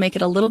ways to make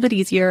it a little bit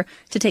easier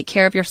to take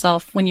care of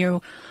yourself when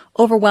you're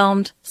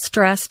overwhelmed,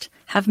 stressed,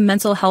 have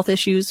mental health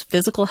issues,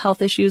 physical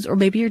health issues, or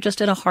maybe you're just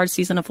in a hard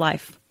season of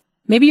life.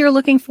 Maybe you're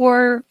looking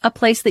for a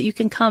place that you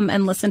can come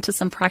and listen to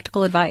some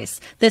practical advice.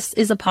 This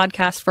is a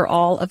podcast for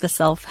all of the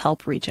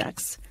self-help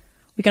rejects.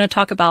 We're going to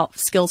talk about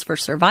skills for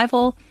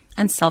survival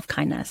and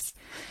self-kindness.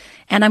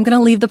 And I'm going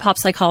to leave the pop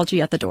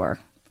psychology at the door.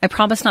 I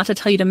promise not to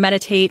tell you to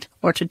meditate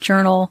or to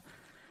journal.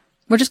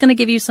 We're just going to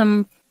give you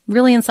some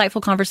really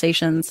insightful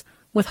conversations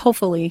with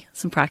hopefully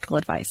some practical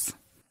advice.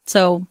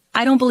 So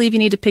I don't believe you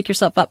need to pick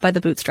yourself up by the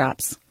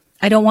bootstraps.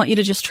 I don't want you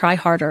to just try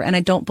harder, and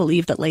I don't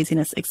believe that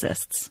laziness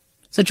exists.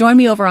 So join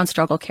me over on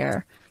Struggle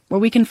Care, where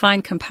we can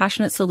find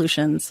compassionate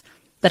solutions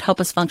that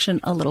help us function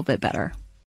a little bit better.